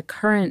stars, the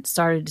current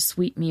started to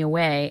sweep me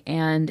away,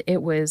 and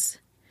it was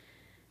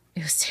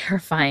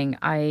terrifying.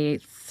 I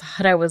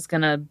thought I was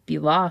going to be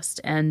lost,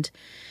 and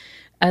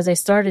as I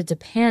started to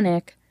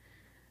panic,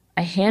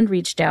 a hand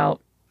reached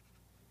out,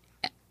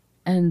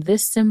 and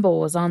this symbol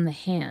was on the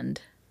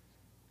hand.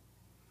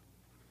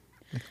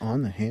 Like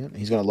on the hand?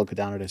 He's going to look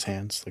down at his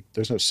hands. Like,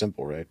 there's no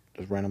symbol, right?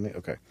 Just randomly?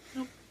 Okay.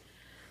 Nope.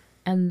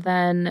 And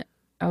then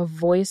a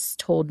voice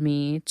told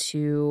me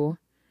to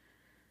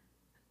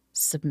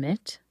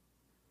submit.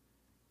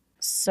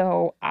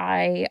 So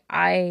I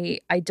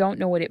don't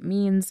know what it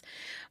means.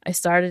 I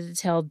started to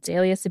tell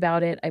Dalius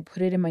about it. I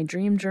put it in my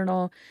dream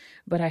journal,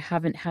 but I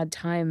haven't had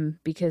time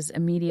because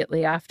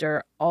immediately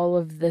after, all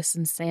of this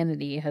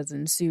insanity has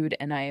ensued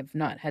and I have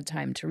not had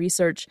time to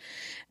research.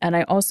 And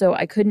I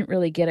couldn't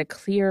really get a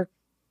clear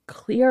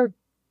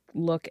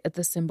look at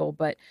the symbol,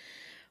 but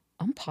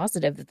I'm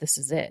positive that this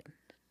is it.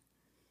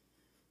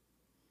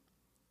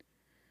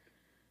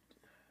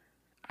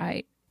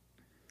 I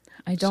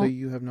don't. So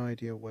you have no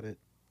idea what it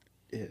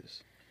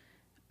is?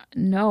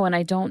 No, and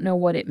I don't know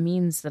what it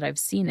means that I've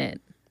seen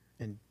it.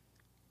 And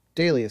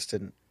Dalius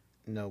didn't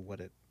know what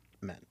it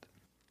meant.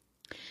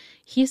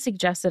 He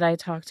suggested I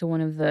talk to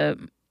one of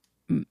the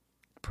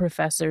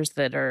professors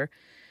that are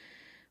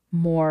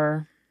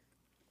more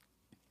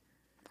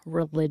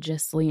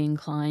religiously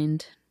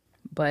inclined,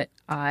 but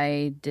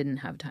I didn't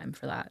have time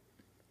for that.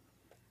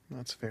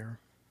 That's fair.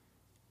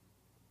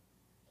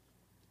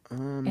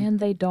 And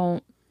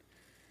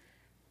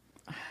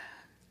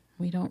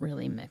we don't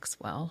really mix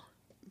well.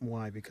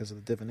 Why? Because of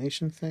the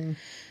divination thing?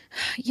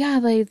 Yeah,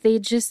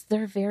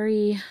 they're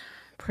very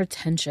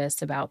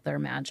pretentious about their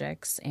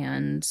magics,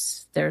 and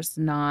there's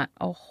not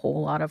a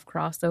whole lot of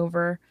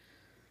crossover.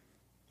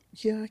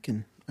 Yeah, I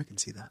can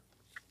see that.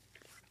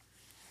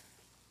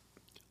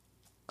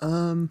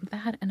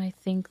 That, and I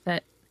think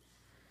that,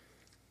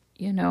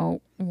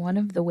 one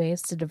of the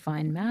ways to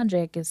define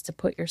magic is to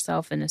put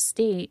yourself in a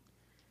state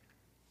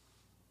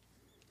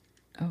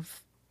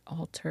of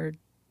altered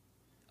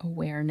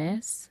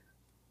awareness.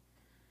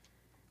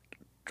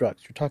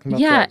 Drugs. You're talking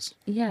about drugs.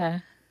 Yeah.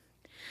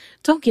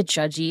 Don't get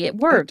judgy. It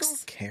works. I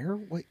don't care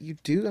what you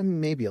do. I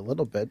mean, maybe a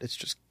little bit. It's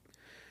just,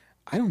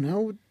 I don't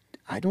know.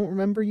 I don't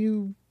remember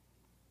you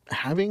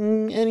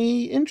having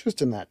any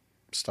interest in that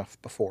stuff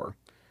before.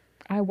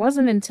 I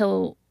wasn't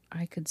until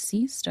I could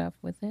see stuff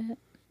with it.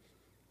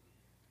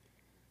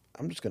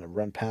 I'm just going to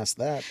run past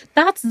that.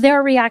 That's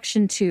their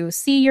reaction too.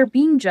 See, you're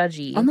being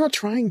judgy. I'm not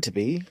trying to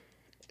be.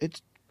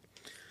 It's...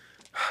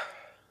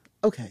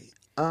 Okay.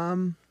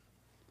 So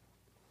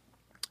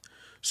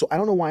I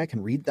don't know why I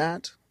can read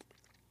that.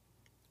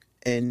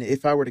 And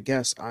if I were to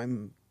guess,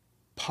 I'm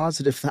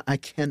positive that I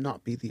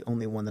cannot be the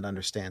only one that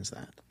understands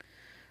that.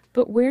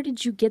 But where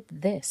did you get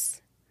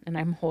this? And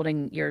I'm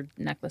holding your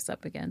necklace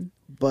up again.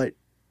 But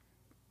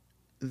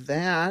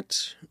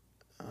that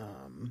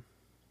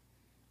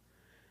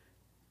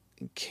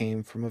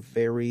came from a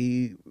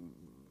very...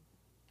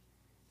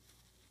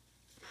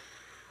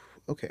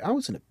 Okay, I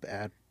was in a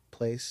bad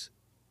place.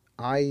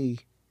 I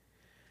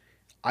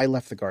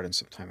left the garden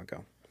some time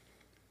ago.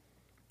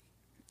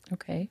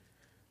 Okay.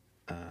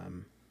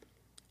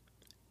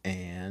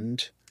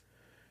 And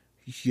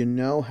you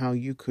know how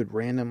you could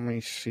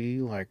randomly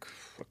see like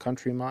a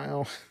country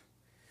mile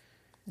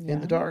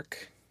in the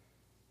dark?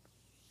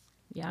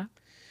 Yeah.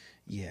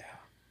 Yeah.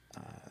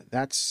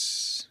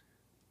 That's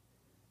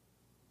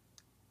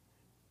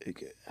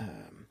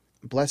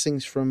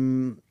blessings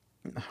from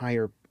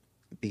higher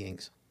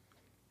beings.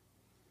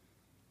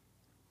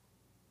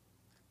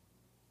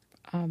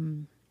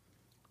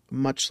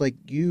 Much like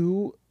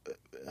you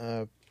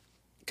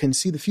can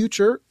see the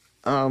future,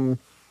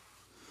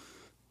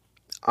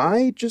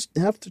 I just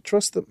have to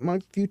trust that my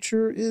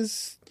future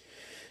is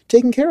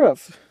taken care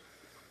of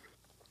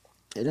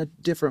in a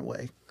different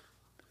way.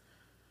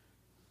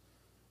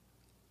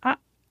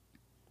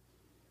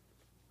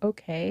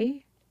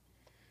 Okay.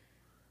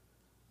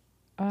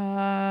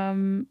 All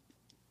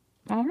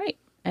right.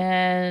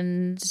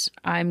 And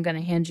I'm going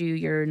to hand you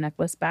your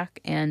necklace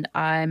back, and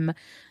I'm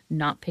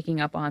not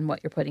picking up on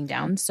what you're putting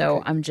down. So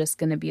okay. I'm just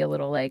going to be a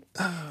little like,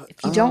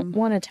 if you don't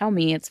want to tell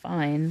me, it's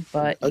fine,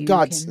 but you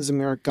gods, can...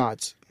 Zamira,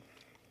 gods.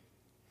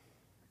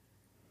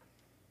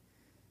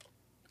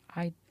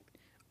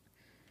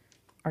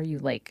 Are you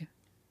like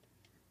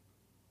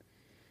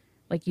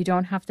you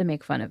don't have to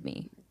make fun of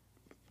me.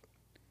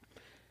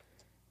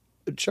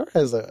 Char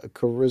has a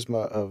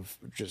charisma of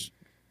just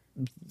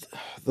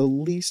the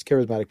least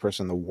charismatic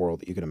person in the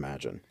world that you can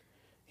imagine.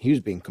 He was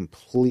being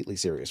completely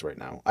serious right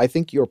now. I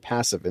think your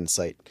passive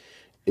insight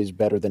is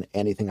better than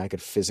anything I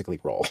could physically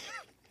roll.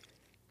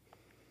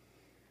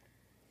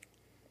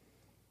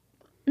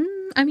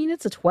 I mean,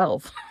 it's a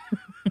 12.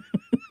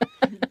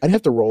 I'd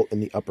have to roll in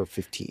the upper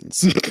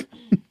 15s.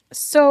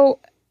 So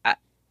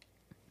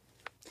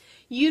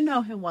You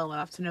know him well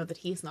enough to know that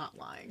he's not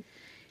lying.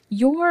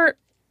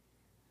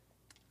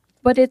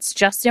 but it's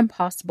just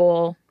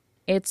impossible.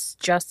 It's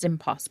just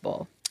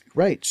impossible.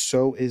 Right,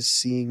 so is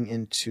seeing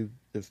into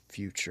the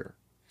future.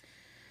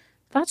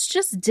 That's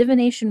just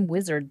divination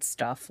wizard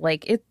stuff.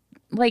 Like,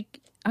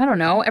 I don't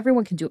know.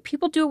 Everyone can do it.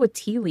 People do it with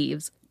tea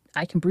leaves.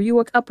 I can brew you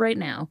a cup right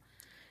now.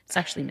 It's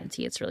actually mint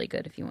tea. It's really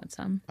good if you want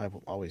some. I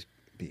will always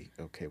be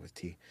okay with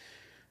tea.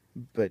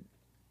 But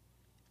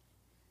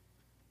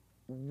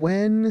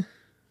when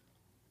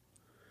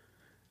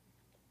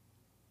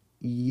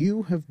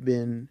you have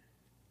been...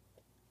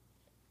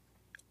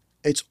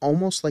 It's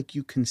almost like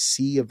you can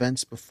see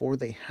events before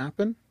they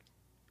happen.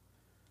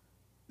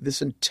 This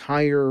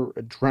entire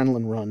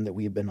adrenaline run that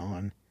we've been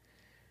on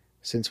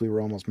since we were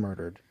almost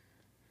murdered.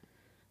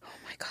 Oh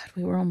my God,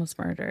 we were almost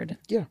murdered.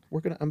 Yeah,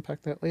 we're going to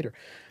unpack that later.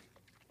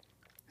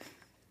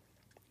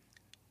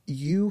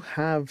 You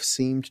have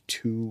seemed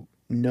to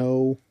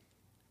know,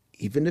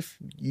 even if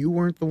you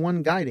weren't the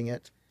one guiding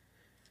it,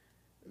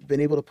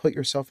 been able to put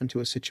yourself into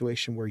a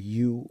situation where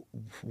you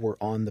were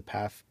on the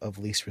path of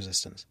least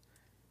resistance.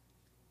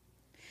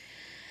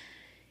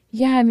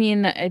 Yeah, I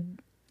mean,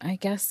 I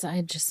guess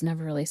I just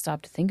never really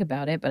stopped to think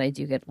about it, but I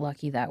do get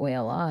lucky that way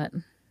a lot.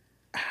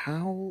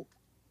 How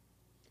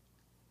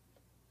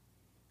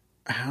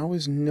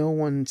is no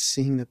one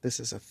seeing that this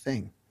is a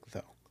thing,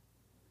 though?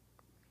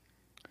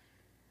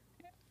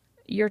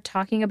 You're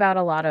talking about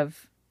a lot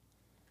of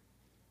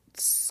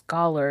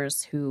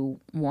scholars who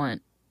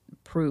want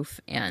proof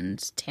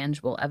and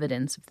tangible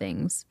evidence of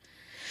things.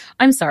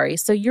 I'm sorry,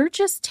 so you're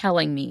just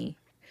telling me...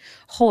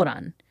 Hold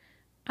on.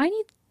 I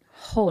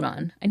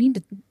need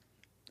to...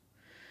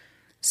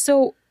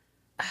 So...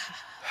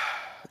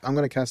 I'm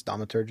going to cast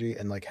Thaumaturgy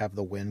and have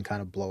the wind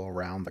kind of blow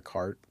around the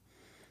cart.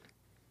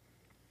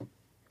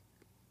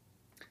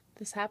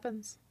 This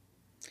happens.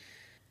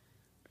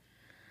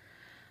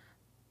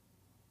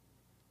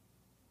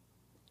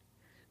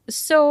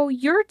 So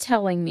you're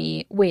telling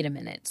me... Wait a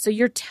minute. So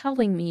you're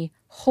telling me,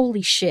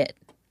 holy shit.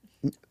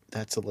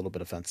 That's a little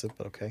bit offensive,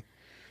 but okay.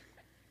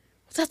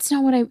 That's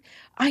not what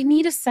I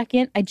need a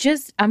second.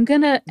 I'm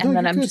gonna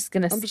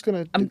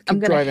keep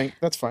driving.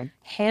 That's fine.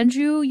 Hand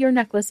you your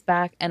necklace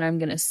back, and I'm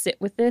gonna sit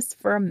with this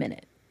for a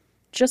minute.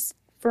 Just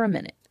for a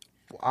minute.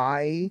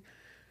 Why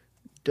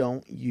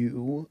don't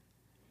you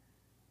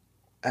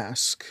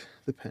ask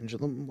the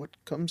pendulum what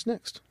comes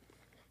next?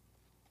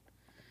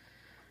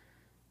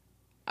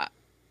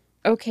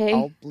 Okay.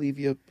 I'll leave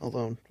you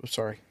alone. I'm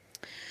sorry.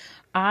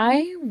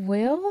 I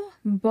will,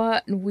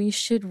 but we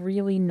should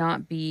really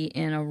not be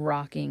in a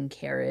rocking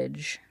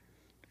carriage.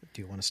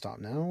 Do you want to stop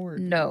now? Or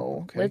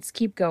No, okay. Let's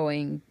keep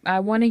going.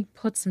 I want to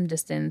put some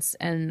distance,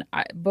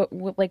 but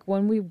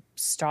when we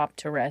stop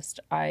to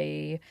rest,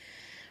 I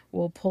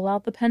will pull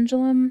out the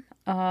pendulum.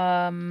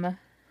 And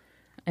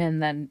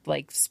then,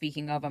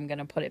 speaking of, I'm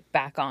gonna put it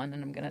back on,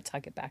 and I'm gonna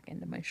tuck it back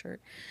into my shirt.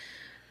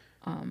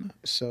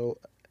 So,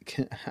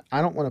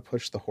 I don't want to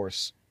push the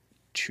horse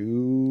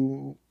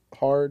too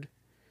hard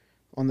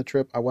on the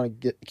trip. I want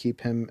to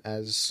keep him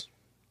as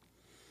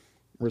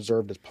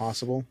reserved as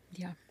possible.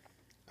 Yeah.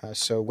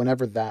 So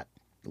whenever that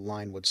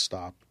line would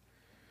stop,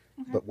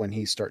 but when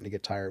he's starting to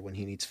get tired, when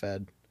he needs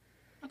fed.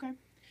 Okay.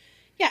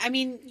 Yeah, I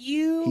mean,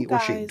 He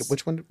guys... or she.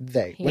 Which one?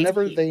 They. He.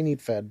 Whenever they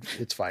need fed,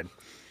 it's fine.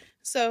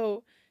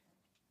 So,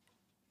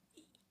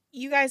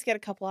 you guys get a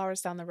couple hours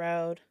down the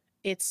road.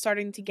 It's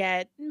starting to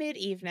get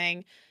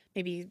mid-evening,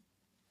 maybe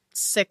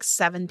 6,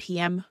 7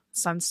 p.m.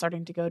 Sun's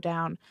starting to go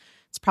down.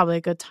 It's probably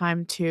a good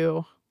time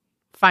to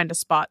find a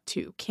spot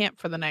to camp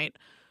for the night.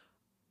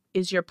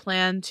 Is your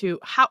plan to...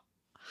 How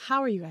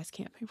are you guys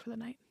camping for the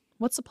night?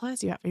 What supplies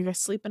do you have? Are you guys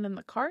sleeping in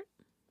the cart?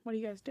 What are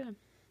you guys doing?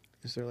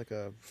 Is there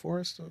a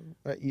forest?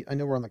 I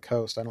know we're on the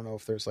coast. I don't know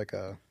if there's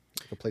a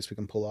place we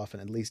can pull off and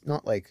at least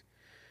not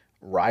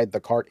ride the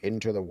cart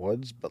into the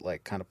woods, but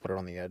kind of put it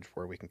on the edge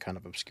where we can kind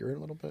of obscure it a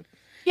little bit.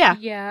 Yeah.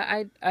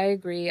 Yeah, I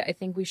agree. I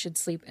think we should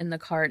sleep in the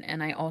cart,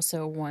 and I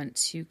also want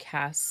to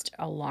cast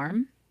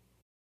alarm.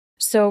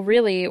 So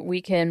really, we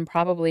can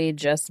probably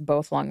just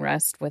both long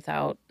rest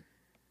without,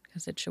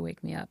 because it should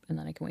wake me up, and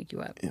then I can wake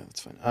you up. Yeah, that's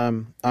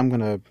fine. I'm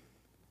gonna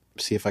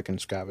see if I can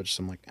scavenge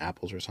some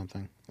apples or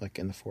something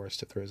in the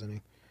forest if there is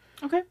any.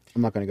 Okay.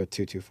 I'm not gonna go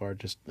too far,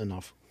 just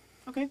enough.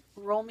 Okay.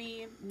 Roll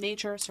me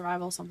nature,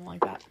 survival, something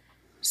like that.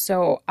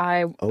 So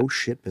Oh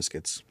shit,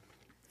 biscuits.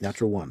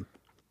 Natural 1.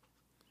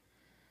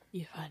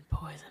 You find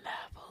poisoned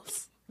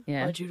apples.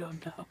 Yeah. But you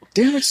don't know.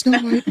 Damn it, Snow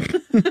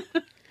White.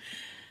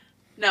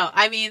 No,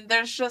 I mean,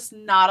 there's just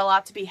not a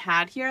lot to be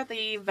had here.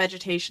 The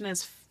vegetation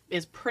is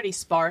pretty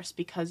sparse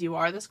because you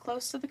are this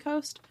close to the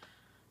coast.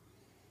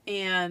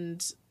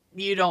 And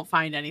you don't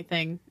find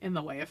anything in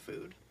the way of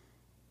food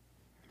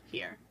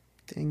here.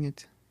 Dang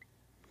it.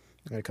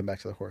 I gotta come back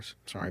to the horse.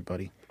 Sorry,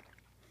 buddy.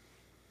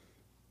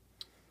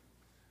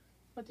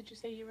 What did you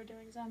say you were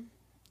doing, Zem?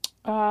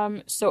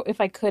 So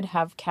if I could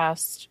have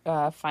cast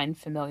Find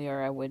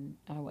Familiar, I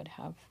would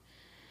have.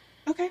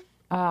 Okay.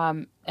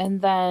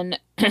 And then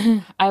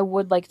I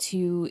would like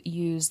to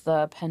use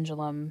the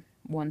pendulum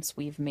once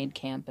we've made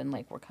camp and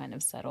like we're kind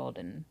of settled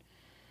and.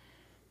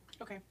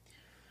 Okay.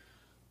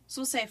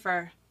 So we'll say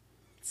for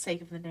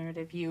sake of the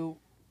narrative, you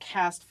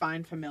cast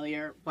Find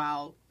Familiar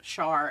while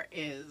Char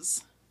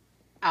is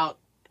out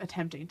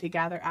attempting to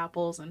gather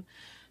apples. And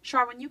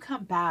Char, when you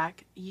come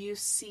back, you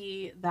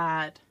see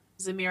that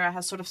Zamira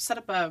has sort of set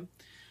up an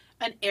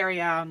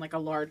area on like a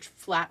large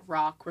flat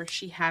rock where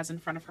she has in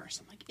front of her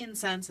some like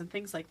incense and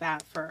things like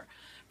that for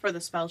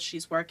the spells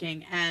she's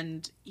working.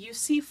 And you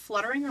see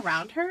fluttering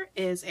around her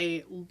is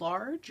a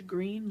large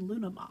green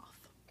Luna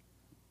moth.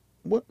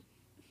 What?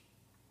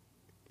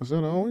 Was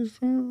that always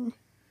there?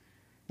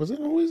 Was it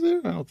always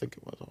there? I don't think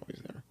it was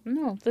always there.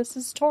 No, this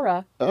is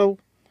Torah. Oh,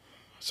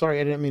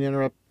 sorry, I didn't mean to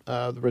interrupt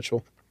the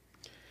ritual.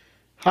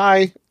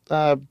 Hi,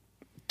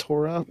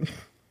 Torah.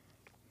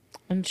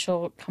 And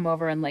she'll come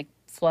over and like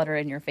flutter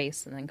in your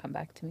face and then come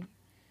back to me.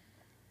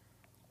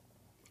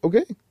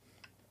 Okay.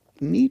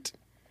 Neat.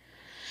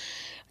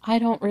 I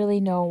don't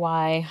really know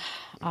why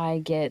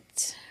I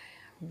get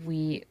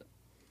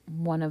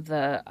one of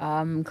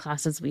the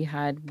classes we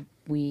had,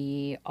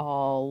 we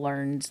all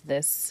learned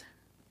this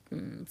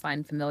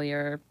Find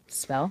Familiar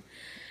spell.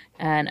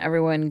 And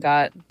everyone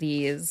got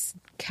these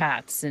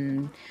cats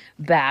and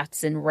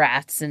bats and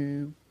rats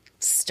and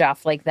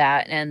stuff like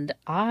that. And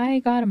I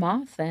got a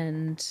moth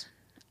and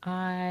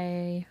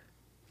I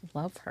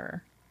love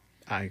her.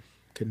 I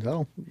can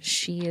tell.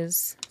 She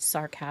is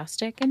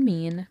sarcastic and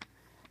mean,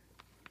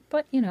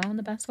 but, you know, in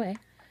the best way.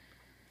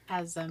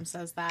 As Zem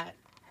says that,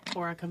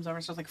 Tora comes over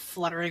and starts like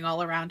fluttering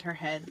all around her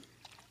head.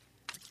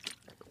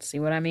 See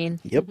what I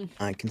mean? Yep,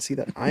 I can see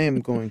that. I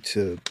am going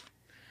to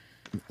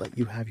let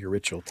you have your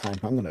ritual time.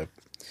 I'm going to...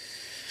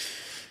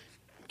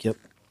 Yep.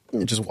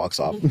 It just walks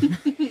off.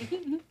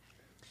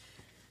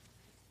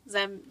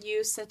 Zem,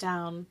 you sit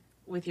down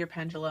with your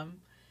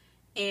pendulum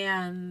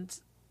and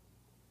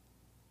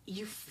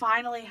you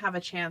finally have a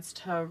chance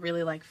to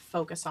really like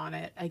focus on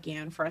it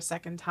again for a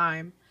second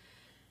time.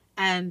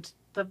 And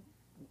the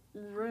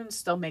runes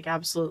still make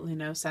absolutely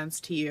no sense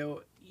to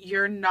you.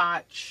 You're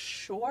not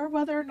sure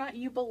whether or not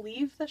you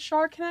believe that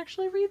Char can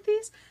actually read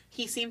these.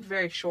 He seemed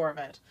very sure of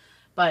it.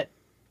 But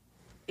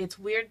it's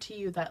weird to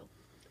you that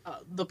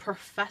the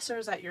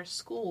professors at your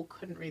school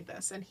couldn't read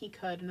this, and he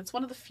could. And it's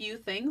one of the few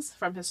things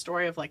from his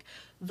story of like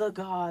the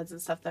gods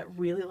and stuff that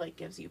really like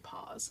gives you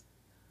pause.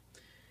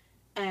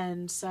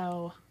 And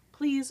so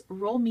please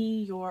roll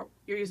me you're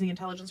using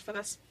intelligence for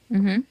this?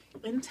 Mm-hmm.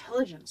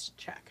 Intelligence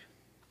check.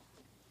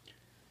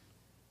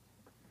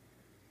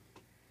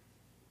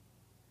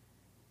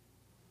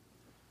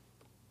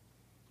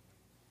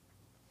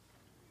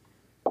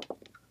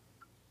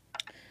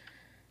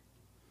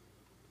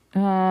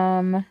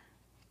 Um,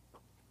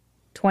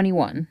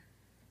 21.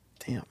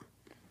 Damn.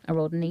 I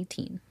rolled an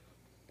 18.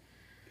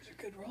 These are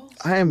good rolls.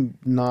 I am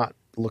not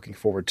looking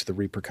forward to the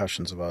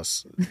repercussions of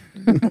us.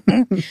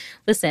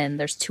 Listen,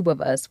 there's two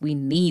of us. We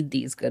need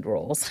these good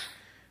rolls.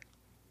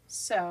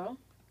 So,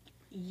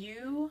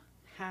 you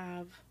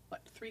have,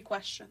 3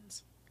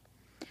 questions?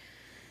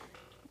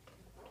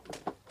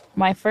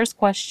 My first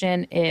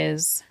question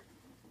is,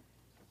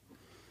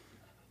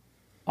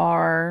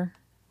 are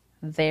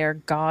there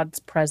gods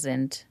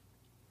present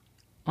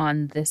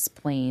on this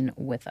plane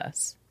with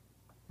us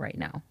right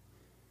now?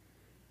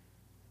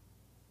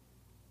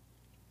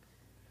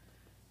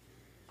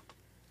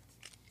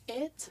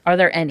 Are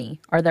there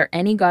any? Are there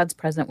any gods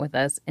present with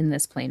us in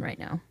this plane right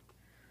now?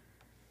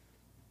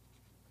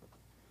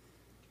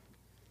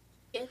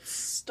 It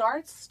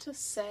starts to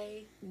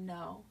say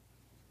no.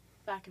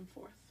 Back and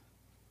forth.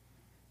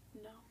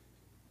 No.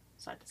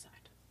 Side to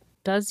side.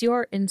 Does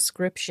your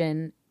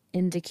inscription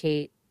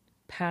indicate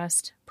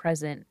past,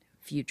 present,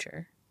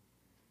 future?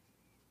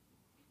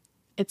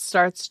 It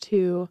starts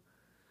to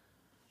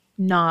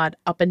nod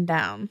up and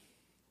down.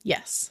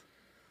 Yes.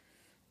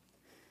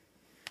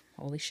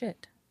 Holy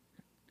shit.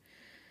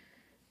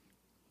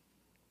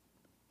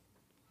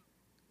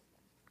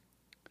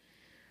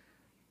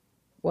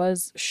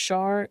 Was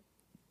Char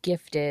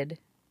gifted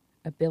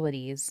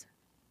abilities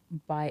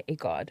by a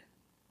god?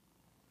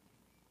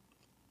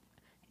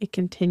 It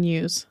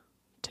continues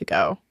to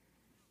go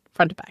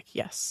front to back.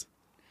 Yes.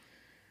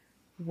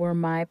 Were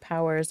my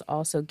powers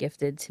also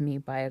gifted to me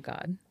by a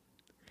god?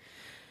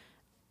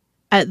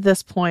 At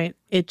this point,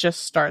 it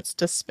just starts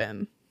to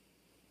spin.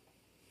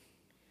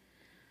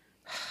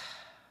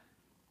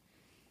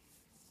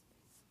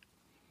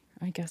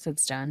 I guess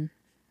it's done.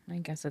 I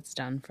guess it's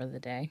done for the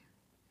day.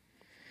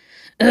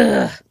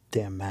 Ugh.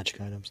 Damn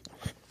magic items.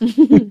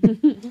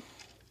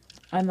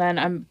 And then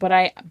I'm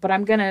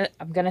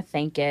gonna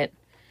thank it.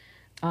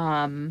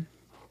 I'm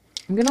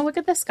gonna look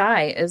at the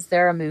sky. Is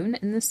there a moon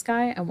in the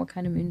sky? And what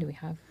kind of moon do we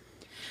have?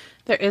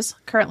 There is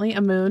currently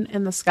a moon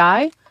in the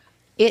sky.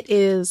 It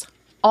is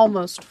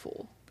almost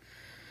full.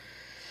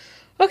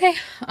 Okay.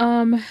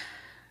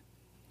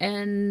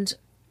 And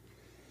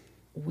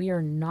we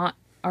are not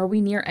Are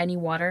we near any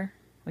water?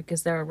 Like,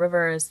 is there a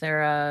river? Is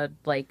there a,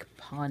 like,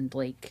 pond,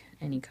 lake,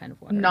 any kind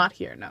of water? Not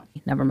here, no.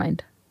 Never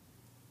mind.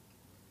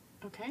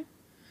 Okay.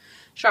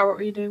 Char, what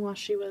were you doing while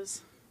she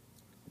was...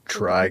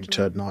 Trying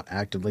to not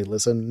actively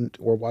listen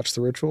or watch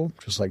the ritual.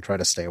 Just like try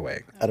to stay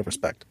away out of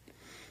respect.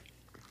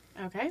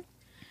 Okay.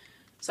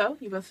 So,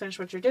 you both finished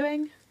what you're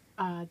doing.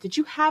 Did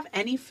you have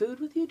any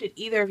food with you? Did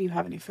either of you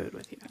have any food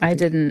with you? I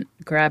didn't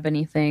grab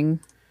anything.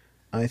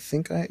 I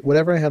think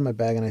whatever I had in my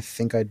bag, and I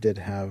think I did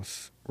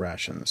have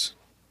rations.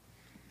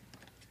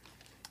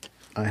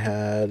 I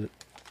had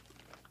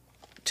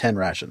 10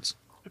 rations.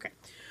 Okay.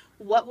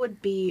 What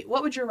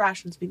would your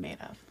rations be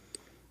made of?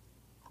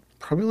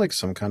 Probably like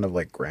some kind of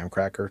like graham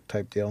cracker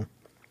type deal.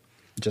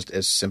 Just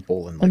as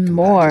simple and like And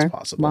compact more as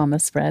possible. llama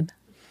spread.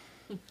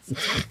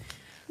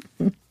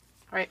 All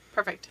right,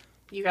 perfect.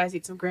 You guys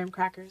eat some graham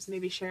crackers,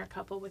 maybe share a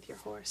couple with your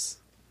horse.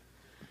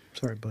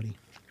 Sorry, buddy.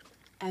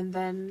 And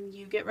then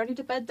you get ready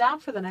to bed down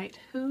for the night.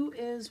 Who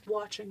is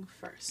watching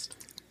first?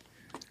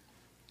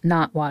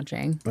 Not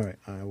watching. All right,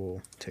 I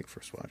will take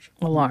first watch.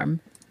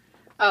 Alarm.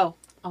 Oh,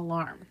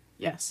 alarm.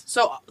 Yes.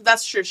 So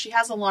that's true. She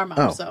has alarm up.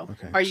 Oh, so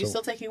okay. are you So-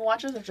 still taking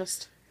watches or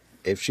just...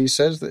 If she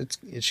says that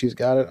she's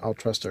got it, I'll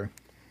trust her.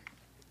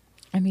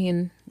 I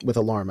mean, With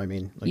alarm, I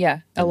mean. Like, yeah,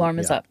 alarm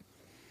is yeah. up.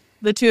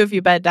 The two of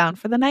you bed down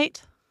for the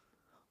night.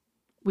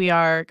 We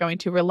are going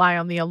to rely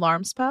on the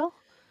alarm spell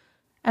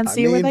and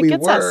see where that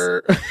gets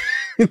us.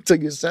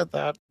 Until you said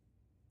that.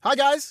 Hi,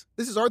 guys.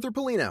 This is Arthur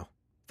Polino.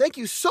 Thank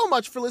you so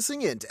much for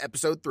listening in to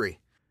episode 3.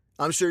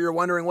 I'm sure you're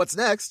wondering what's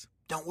next.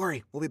 Don't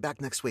worry. We'll be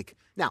back next week.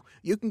 Now,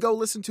 you can go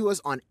listen to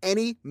us on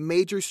any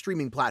major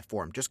streaming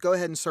platform. Just go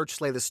ahead and search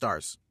Slay the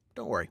Stars.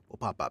 Don't worry. We'll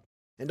pop up.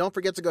 And don't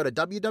forget to go to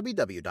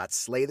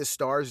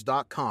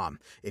www.slaythestars.com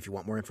if you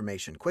want more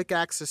information. Quick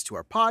access to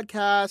our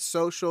podcast,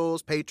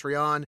 socials,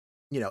 Patreon,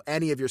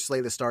 any of your Slay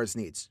the Stars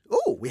needs.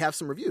 Oh, we have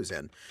some reviews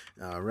in.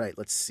 All right,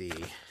 let's see.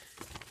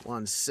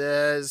 One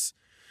says,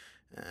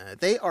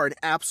 they are an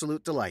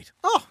absolute delight.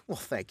 Oh, well,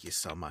 thank you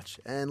so much.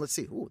 And let's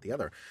see. Ooh, the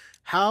other.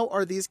 How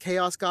are these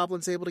Chaos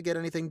Goblins able to get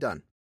anything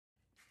done?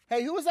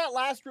 Hey, who was that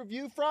last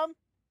review from?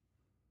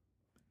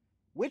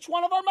 Which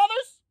one of our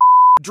mothers?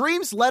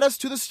 Dreams led us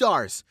to the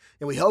stars,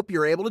 and we hope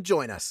you're able to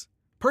join us.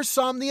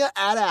 Persomnia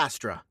ad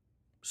Astra.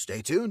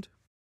 Stay tuned.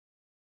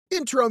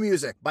 Intro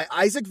music by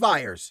Isaac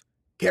Vyers.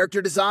 Character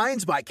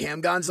designs by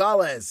Cam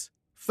Gonzalez.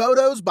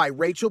 Photos by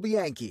Rachel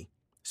Bianchi.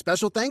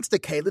 Special thanks to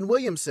Kaylin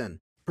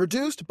Williamson.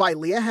 Produced by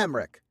Leah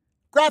Hemrick.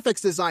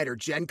 Graphics designer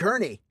Jen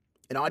Kearney.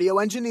 And audio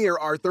engineer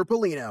Arthur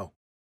Polino.